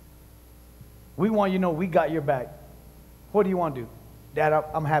 We want you to know we got your back. What do you want to do? Dad,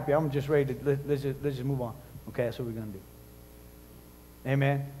 I'm happy. I'm just ready to, let's just move on. Okay, that's what we're going to do.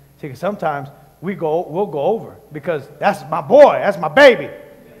 Amen. See, 'cause sometimes we'll go over because that's my boy. That's my baby.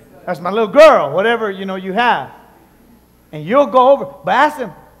 That's my little girl, whatever, you have. And you'll go over. But ask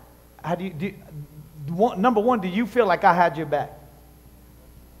them, how number one, do you feel like I had your back?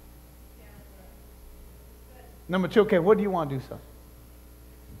 Number two, okay, what do you want to do, son?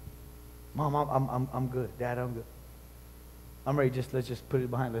 Mom, I'm good. Dad, I'm good. I'm ready. Let's just put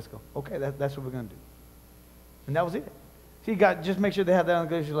it behind. Let's go. Okay, that's what we're going to do. And that was it. See, just make sure they have that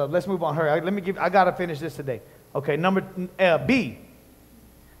unconditional love. Let's move on. Hurry. I got to finish this today. Okay, number B.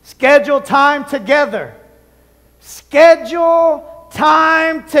 Schedule time together. Schedule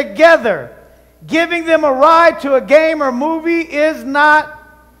time together. Giving them a ride to a game or movie is not.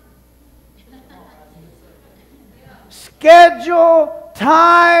 Schedule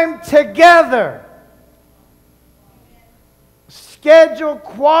time together. Schedule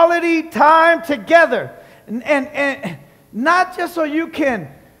quality time together. And not just so you can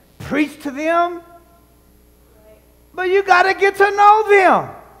preach to them, but you got to get to know them.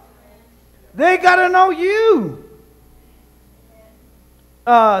 They got to know you.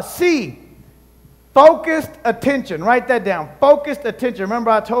 C, focused attention. Write that down. Focused attention. Remember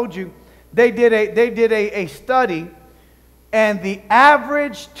I told you they did a study, and the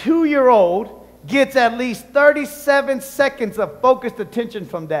average 2-year-old gets at least 37 seconds of focused attention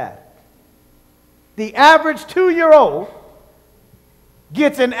from dad. The average 2-year-old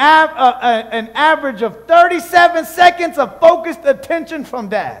gets an average of 37 seconds of focused attention from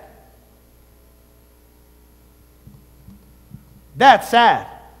dad. That's sad.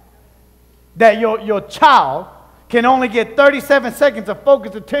 That your child can only get 37 seconds of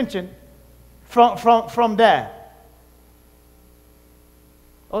focused attention from dad.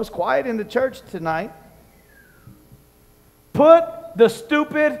 Oh, it's quiet in the church tonight. Put the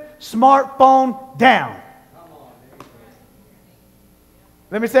stupid smartphone down.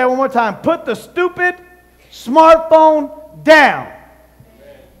 Let me say it one more time. Put the stupid smartphone down.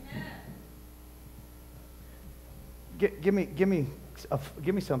 Give me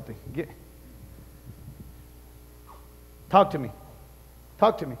something. Talk to me.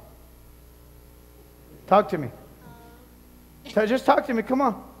 Talk to me. Talk to me. Just talk to me. Come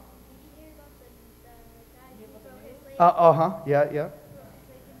on. Yeah.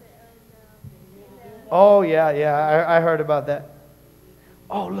 Oh, yeah. I heard about that.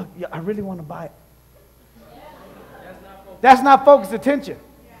 Oh, look, I really want to buy it. That's not focused attention.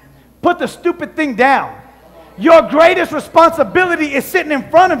 Put the stupid thing down. Your greatest responsibility is sitting in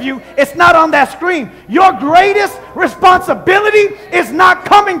front of you. It's not on that screen. Your greatest responsibility is not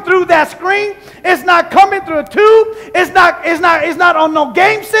coming through that screen. It's not coming through a tube. It's not on no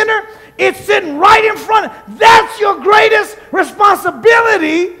game center. It's sitting right in front. That's your greatest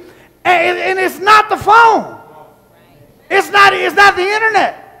responsibility, and it's not the phone. It's not the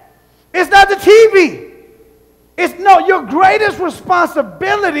internet. It's not the TV. Your greatest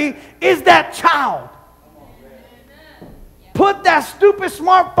responsibility is that child. Put that stupid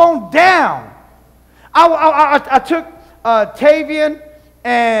smartphone down. I took Tavian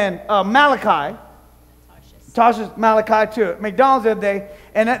and Malachi, Tasha's Malachi, to McDonald's the other day,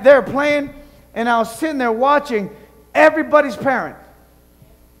 and they were playing, and I was sitting there watching everybody's parent.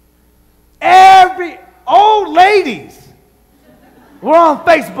 Every old ladies were on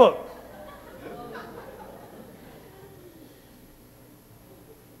Facebook.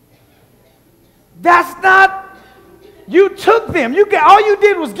 That's not. You took them. All you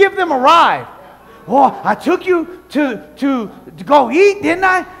did was give them a ride. Oh, I took you to go eat, didn't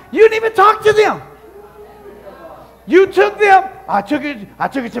I? You didn't even talk to them. You took them. I took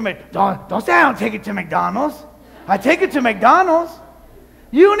it to McDonald's. Don't say I don't take it to McDonald's. I take it to McDonald's.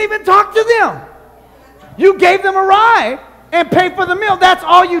 You don't even talk to them. You gave them a ride and paid for the meal. That's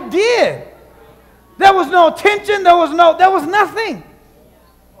all you did. There was no attention. There was nothing.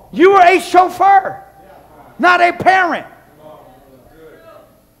 You were a chauffeur, not a parent.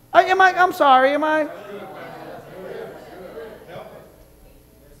 I'm sorry, am I?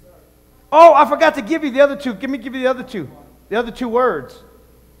 Oh, I forgot to give you the other two. Give you the other two. The other two words.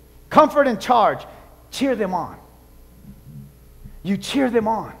 Comfort and charge. Cheer them on. You cheer them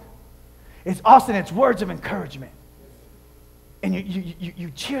on. It's Austin, it's words of encouragement. And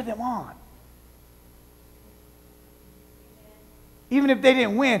you cheer them on. Even if they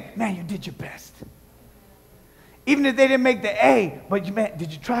didn't win, man, you did your best. Even if they didn't make the A, but man,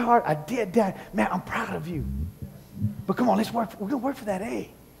 did you try hard? I did, Dad. Man, I'm proud of you. But come on, let's work. We're going to work for that A.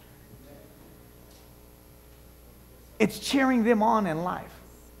 It's cheering them on in life.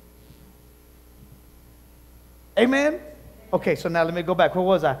 Amen? Okay, so now let me go back. Where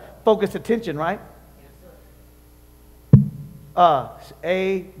was I? Focused attention, right?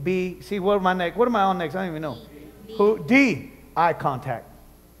 A, B, C. What am I next? What am I on next? I don't even know. D. Who? D. Eye contact.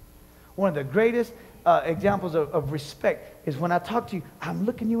 one of the greatest examples of respect is when I talk to you, I'm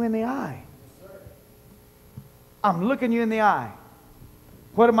looking you in the eye. I'm looking you in the eye.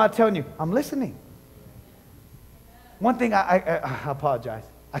 What am I telling you? I'm listening. One thing I apologize.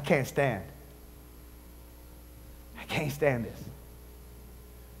 I can't stand. I can't stand this.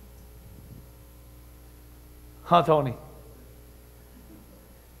 Huh, Tony?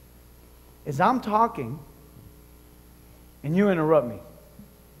 As I'm talking and you interrupt me.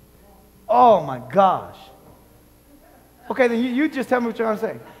 Oh my gosh. Okay, then you just tell me what you're going to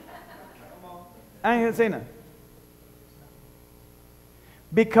say. I ain't going to say nothing.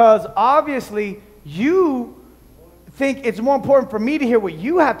 Because obviously you think it's more important for me to hear what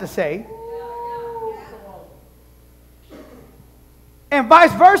you have to say. And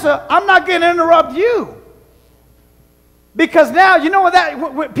vice versa, I'm not going to interrupt you. Because now, you know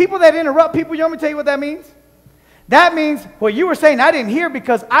what people that interrupt people, you want me to tell you what that means? That means what you were saying I didn't hear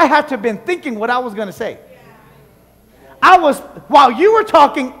because I had to have been thinking what I was going to say. While you were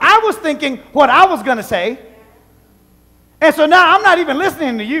talking, I was thinking what I was going to say. And so now I'm not even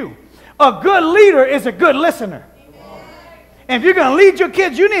listening to you. A good leader is a good listener. And if you're going to lead your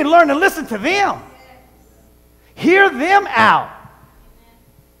kids, you need to learn to listen to them. Hear them out.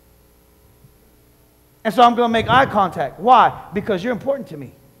 And so I'm going to make eye contact. Why? Because you're important to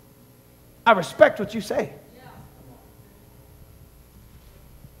me. I respect what you say.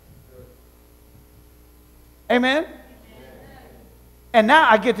 Amen? And now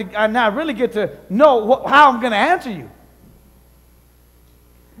I really get to know how I'm going to answer you.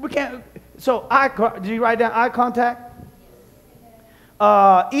 We can't. So do you write down eye contact?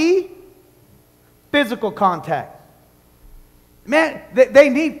 E, physical contact. Man, they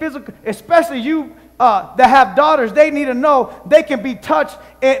need physical, especially you that have daughters. They need to know they can be touched,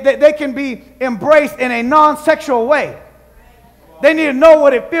 they can be embraced in a non-sexual way. They need to know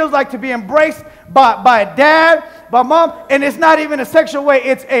what it feels like to be embraced by dad, by mom, and it's not even a sexual way.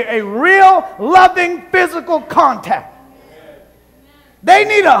 It's a real, loving, physical contact. They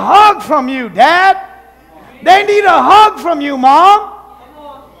need a hug from you, Dad. They need a hug from you, Mom.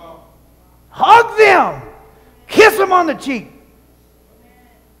 Hug them. Kiss them on the cheek.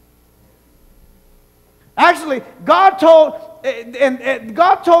 Actually, God told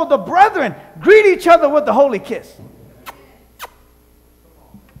the brethren, greet each other with the holy kiss.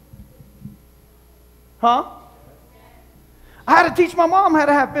 Huh? I had to teach my mom how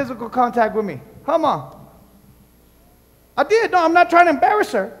to have physical contact with me. Huh, Mom? I did. No, I'm not trying to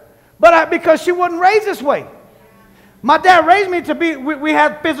embarrass her. But because she wasn't raised this way. My dad raised me to be, we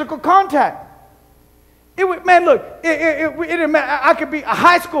had physical contact. Man, look, it didn't matter. I could be a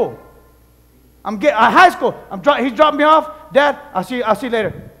high school. He's dropping me off. Dad, I'll see you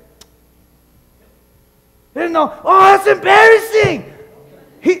later. They didn't know. Oh, that's embarrassing.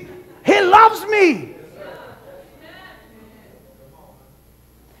 He loves me.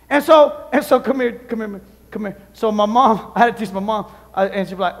 And so come here. So my mom, I had to teach my mom, and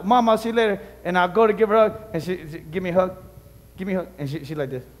she'd be like, Mom, I'll see you later. And I'll go to give her a hug, and she give me a hug. Give me a hug. And she like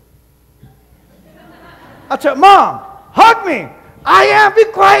this. I tell her, Mom, hug me. I am. Be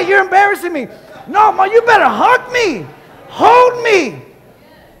quiet. You're embarrassing me. No, Mom, you better hug me. Hold me.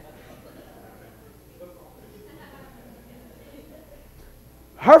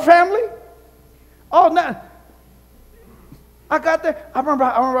 Her family? Oh, no. I got there. I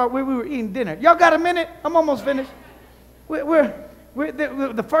remember we were eating dinner. Y'all got a minute? I'm almost finished.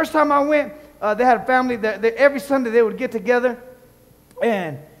 The first time I went, they had a family that every Sunday they would get together.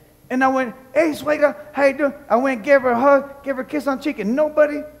 And I went, hey, Swega, how you doing? I went and gave her a hug, gave her a kiss on the cheek, and no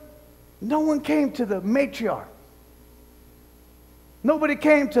one came to the matriarch. Nobody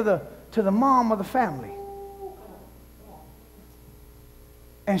came to the mom of the family.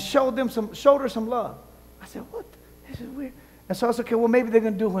 And showed her some love. I said, what? This is weird. And so I said, okay, well, maybe they're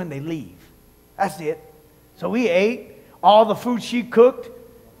going to do it when they leave. That's it. So we ate all the food she cooked.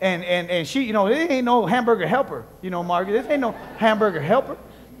 And she, it ain't no hamburger helper, Margaret. This ain't no hamburger helper.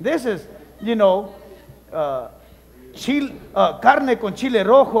 This is, carne con chile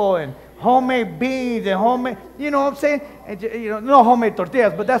rojo and homemade beans and homemade, you know what I'm saying? And, no homemade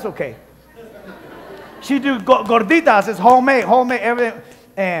tortillas, but that's okay. She do gorditas. It's homemade, everything.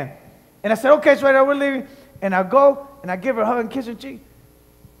 And I said, okay, so we're leaving. And I go, and I give her a hug and kiss her cheek.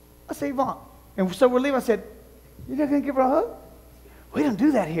 I say, Yvonne. And so we're leaving. I said, you're not going to give her a hug? We don't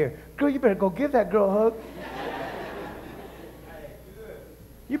do that here. Girl, you better go give that girl a hug.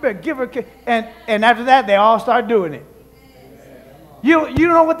 You better give her a kiss. And after that, they all start doing it. You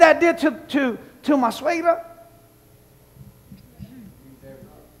know what that did to my suegra?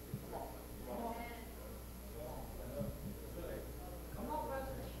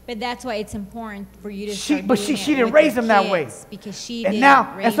 But that's why it's important for you to She start doing didn't it with raise the them that way. kids, because she And didn't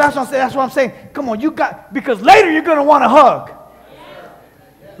now, raise that's them. what I'm saying. Come on, because later you're going to want a hug.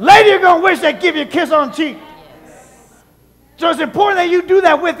 Later you're going to wish they'd give you a kiss on the cheek. So it's important that you do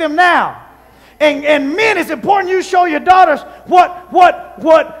that with them now. And men, it's important you show your daughters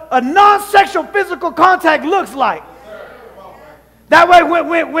what a non-sexual physical contact looks like. That way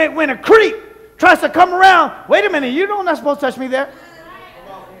when a creep tries to come around, wait a minute, you're not supposed to touch me there.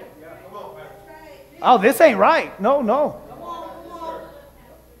 Oh, this ain't right. No.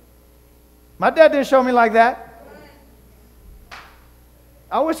 My dad didn't show me like that.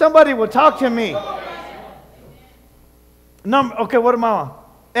 I wish somebody would talk to me. Okay, what am I on?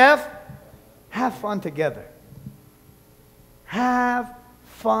 F, have fun together. Have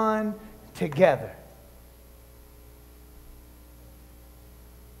fun together.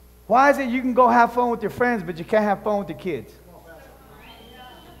 Why is it you can go have fun with your friends, but you can't have fun with your kids?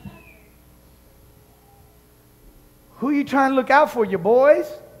 Who are you trying to look out for, your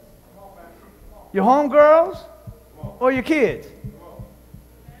boys? Your homegirls? Or your kids?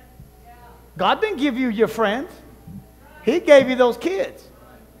 God didn't give you your friends. He gave you those kids.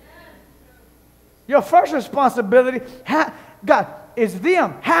 Your first responsibility, God, is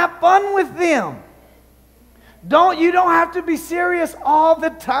them. Have fun with them. You don't have to be serious all the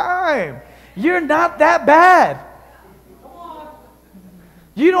time. You're not that bad.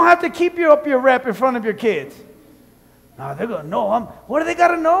 You don't have to keep up your rep in front of your kids. No, they're going to know. What do they got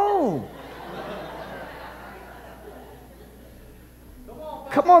to know?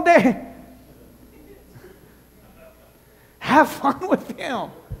 Come on, Dad. Have fun with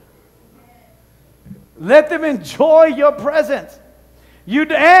them. Let them enjoy your presence.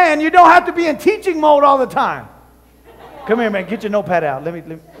 And you don't have to be in teaching mode all the time. Come here, man. Get your notepad out. Let me.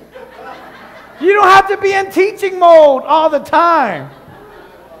 You don't have to be in teaching mode all the time.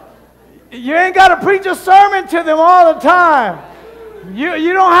 You ain't got to preach a sermon to them all the time.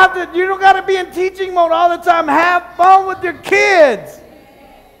 You don't got to be in teaching mode all the time. Have fun with your kids.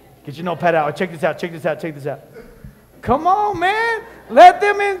 Get your notepad out. Check this out. Come on, man. Let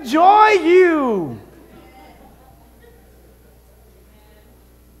them enjoy you.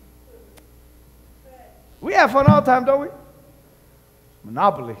 We have fun all the time, don't we?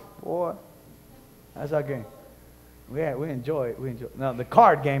 Monopoly, boy. That's our game. We enjoy it. No, the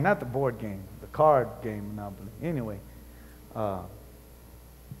card game, not the board game. The card game, Monopoly. Anyway.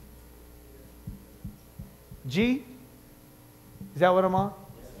 G? Is that what I'm on?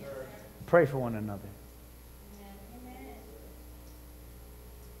 Yes, sir. Pray for one another. Amen.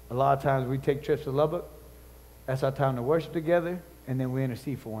 A lot of times we take trips to Lubbock. That's our time to worship together, and then we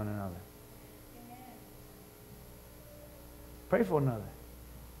intercede for one another. Amen. Pray for one another.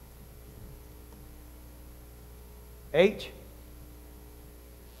 H.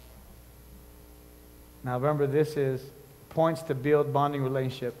 Now remember, this is points to build bonding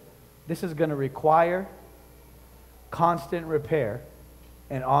relationship. This is going to require constant repair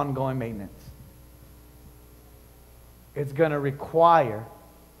and ongoing maintenance. It's going to require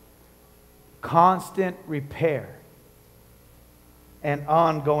constant repair and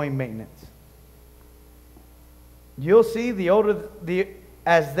ongoing maintenance. You'll see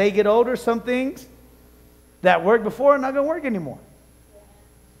as they get older, some things that worked before are not going to work anymore.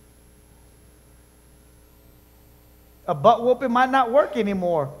 A butt whooping might not work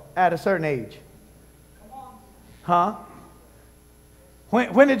anymore at a certain age. Huh?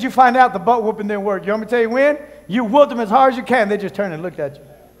 When did you find out the butt whooping didn't work? You want me to tell you when? You whooped them as hard as you can. They just turned and looked at you.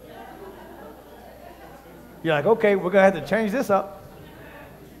 You're like, okay, we're going to have to change this up.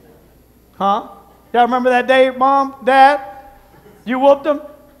 Huh? Y'all remember that day, Mom, Dad? You whooped them,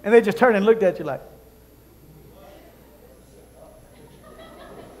 and they just turned and looked at you like.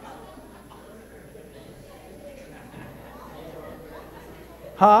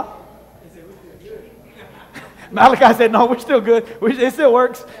 Huh? Malachi said, no, we're still good. It still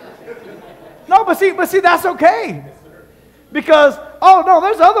works. No, but see, that's okay. Because,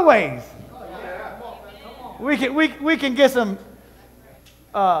 there's other ways. We can get some,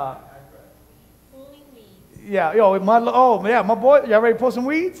 my boy, y'all ready to pull some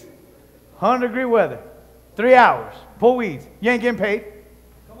weeds? 100-degree weather, 3 hours, pull weeds. You ain't getting paid.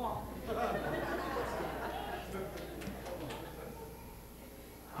 Come on.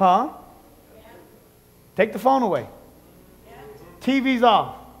 Huh? Take the phone away. TV's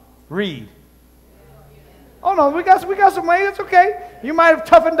off. Read. Oh no, we got some ways. It's okay. You might have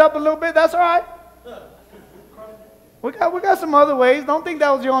toughened up a little bit. That's all right. We got some other ways. Don't think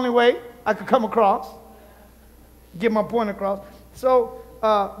that was the only way I could come across. Get my point across. So,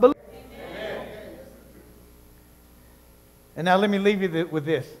 And now let me leave you with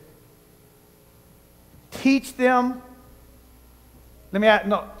this. Teach them. Let me ask,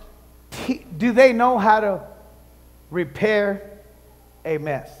 no. Do they know how to repair a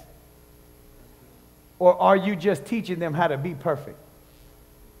mess? Or are you just teaching them how to be perfect?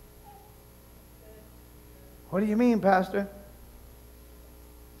 What do you mean, Pastor?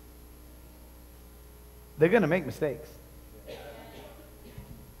 They're going to make mistakes.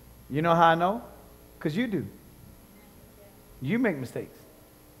 You know how I know? Because you do. You make mistakes.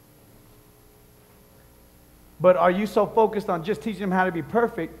 But are you so focused on just teaching them how to be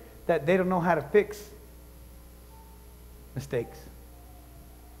perfect that they don't know how to fix mistakes?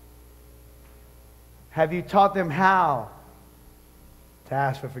 Have you taught them how to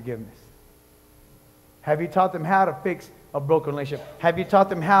ask for forgiveness? Have you taught them how to fix a broken relationship? Have you taught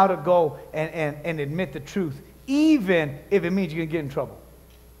them how to go and admit the truth, even if it means you're going to get in trouble?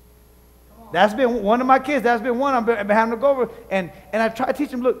 That's been one of my kids. That's been one I've been having to go over. And I try to teach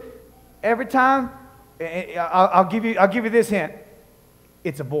them, look, every time, I'll give you this hint.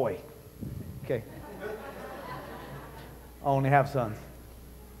 It's a boy. Okay. I only have sons.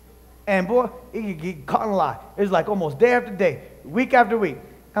 And boy, you get caught in a lie. It's like almost day after day, week after week.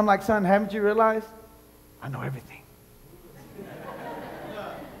 I'm like, son, haven't you realized? I know everything.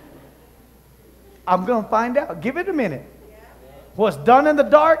 I'm going to find out. Give it a minute. What's done in the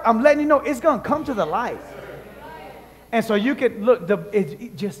dark, I'm letting you know it's going to come to the light. And so you can look,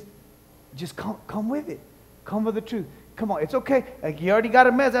 just come with it. Come with the truth. Come on, it's okay. Like you already got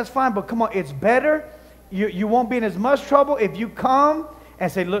a mess, that's fine. But come on, it's better. You won't be in as much trouble if you come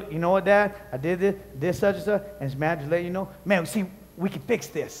and say, look, you know what, Dad? I did this such and such. And man, just let you know. Man, see, we can fix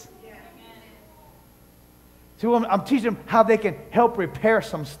this. So I'm teaching them how they can help repair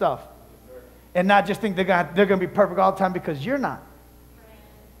some stuff. And not just think they're gonna be perfect all the time, because you're not.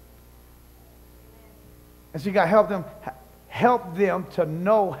 And so you got to help them to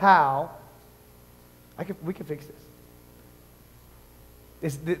know how we can fix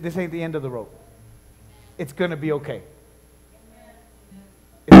this. This ain't the end of the road. It's going to be okay.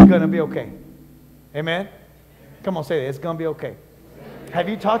 It's going to be okay. Amen? Come on, say it. It's going to be okay. Have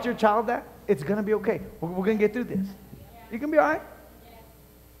you taught your child that? It's going to be okay. We're going to get through this. You can be all right.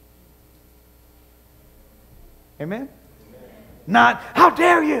 Amen? Not, how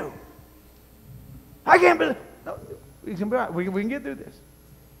dare you? I can't believe. No, we can be all right. We can get through this.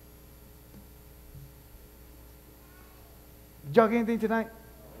 Did y'all get anything tonight?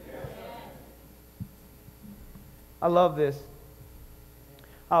 I love this.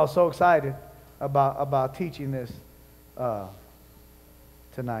 I was so excited about teaching this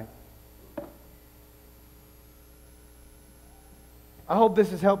tonight. I hope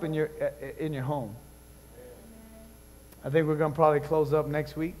this is helping in your home. I think we're going to probably close up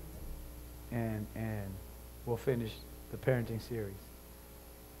next week, and we'll finish the parenting series.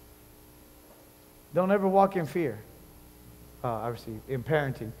 Don't ever walk in fear. Obviously, in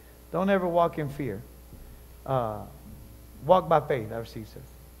parenting, don't ever walk in fear. Walk by faith. I received, sir.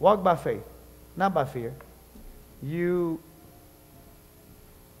 Walk by faith, not by fear.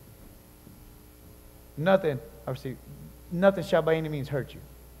 Nothing shall by any means hurt you.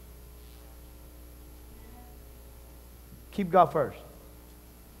 Keep God first.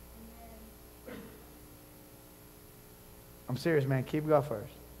 I'm serious, man. Keep God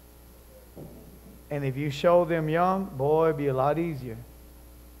first. And if you show them young, boy, it'd be a lot easier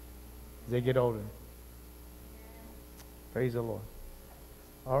as they get older. Praise the Lord.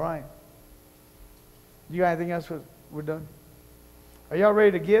 All right. You got anything else? We're done. Are y'all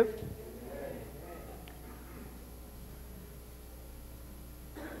ready to give?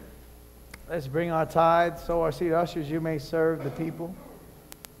 Let's bring our tithes, sow our seed. Ushers, you may serve the people.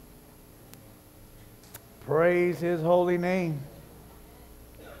 Praise His holy name.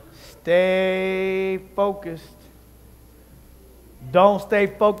 Stay focused. Don't stay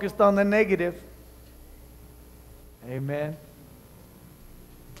focused on the negative. Amen.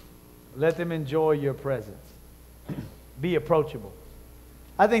 Let them enjoy your presence. Be approachable.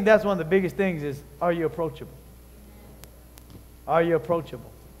 I think that's one of the biggest things is, are you approachable? Are you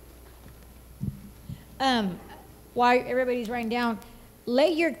approachable? While everybody's writing down,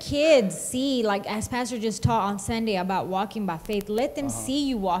 let your kids see, like as Pastor just taught on Sunday about walking by faith, let them see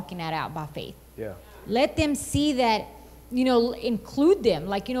you walking that out by faith. Yeah. Let them see that, include them.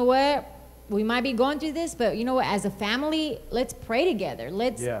 Like, you know what? We might be going through this, but you know what? As a family, let's pray together.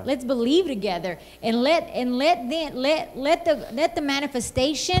 Let's believe together, and let the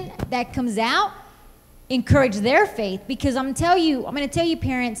manifestation that comes out encourage their faith. Because I'm going to tell you,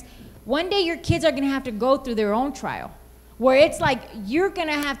 parents, one day your kids are going to have to go through their own trial. where it's like you're going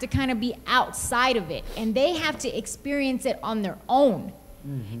to have to kind of be outside of it, and they have to experience it on their own.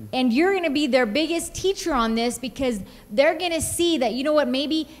 Mm-hmm. And you're going to be their biggest teacher on this, because they're going to see that, you know what,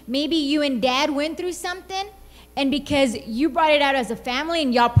 maybe you and dad went through something, and because you brought it out as a family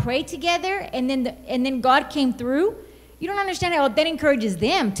and y'all prayed together, and then God came through. You don't understand how that encourages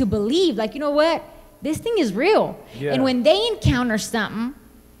them to believe, like, you know what, this thing is real. Yeah. And when they encounter something,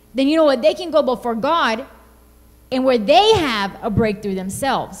 then you know what, they can go before God, and where they have a breakthrough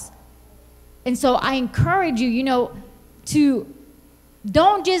themselves. And so I encourage you, you know, to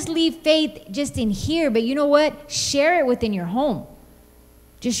don't just leave faith just in here, but you know what, share it within your home.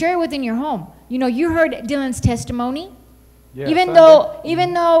 Just share it within your home. You know, you heard Dylan's testimony. Yeah, even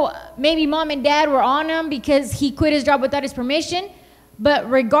though maybe mom and dad were on him because he quit his job without his permission,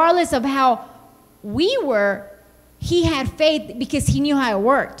 but regardless of how we were, he had faith because he knew how it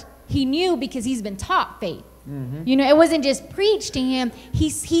worked. He knew because he's been taught faith. Mm-hmm. You know, it wasn't just preached to him.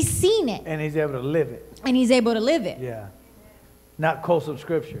 He's seen it. And he's able to live it. And he's able to live it. Yeah. Not quote some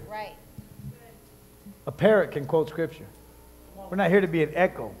scripture. Right. A parrot can quote scripture. We're not here to be an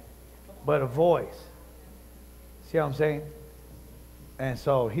echo, but a voice. See what I'm saying? And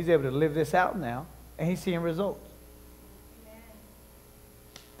so he's able to live this out now, and he's seeing results.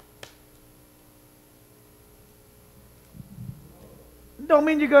 Don't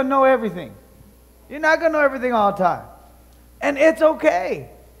mean you're going to know everything. You're not going to know everything all the time. And it's okay.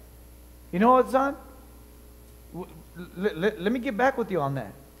 You know what, son? Let me get back with you on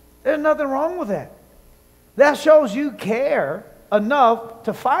that. There's nothing wrong with that. That shows you care enough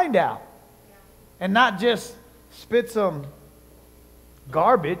to find out. And not just spit some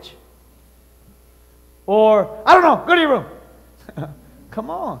garbage. Or, I don't know, go to your room. Come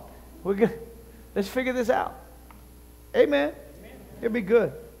on. Let's figure this out. Amen. It'll be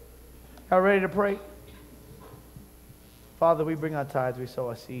good. Y'all ready to pray? Father, we bring our tithes, we sow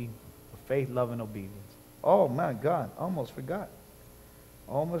our seed of faith, love, and obedience. Oh, my God. Almost forgot.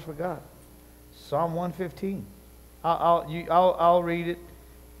 Psalm 115. I'll read it,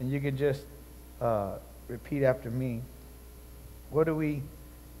 and you can just repeat after me. What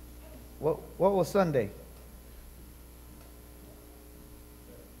was Sunday?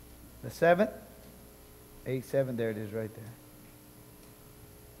 The 7th? 8-7, there it is right there.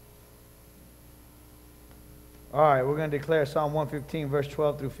 All right, we're going to declare Psalm 115, verse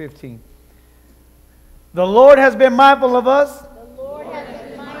 12 through 15. The Lord has been mindful of us.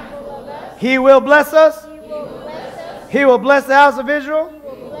 He will bless us. He will bless the house of Israel.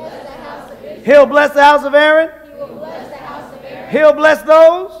 He'll bless the house of Aaron. He'll bless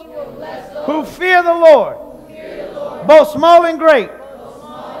those who fear the Lord, both small and great.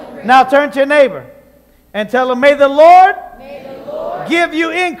 Now turn to your neighbor and tell him, may the Lord give you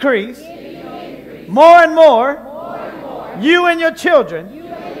increase more and more, you and your children.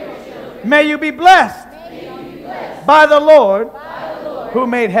 May you be blessed by the Lord who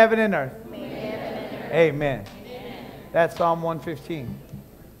made heaven and earth. Amen. That's Psalm 115.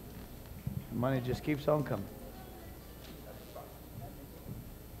 Money just keeps on coming.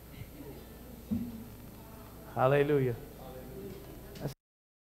 Hallelujah.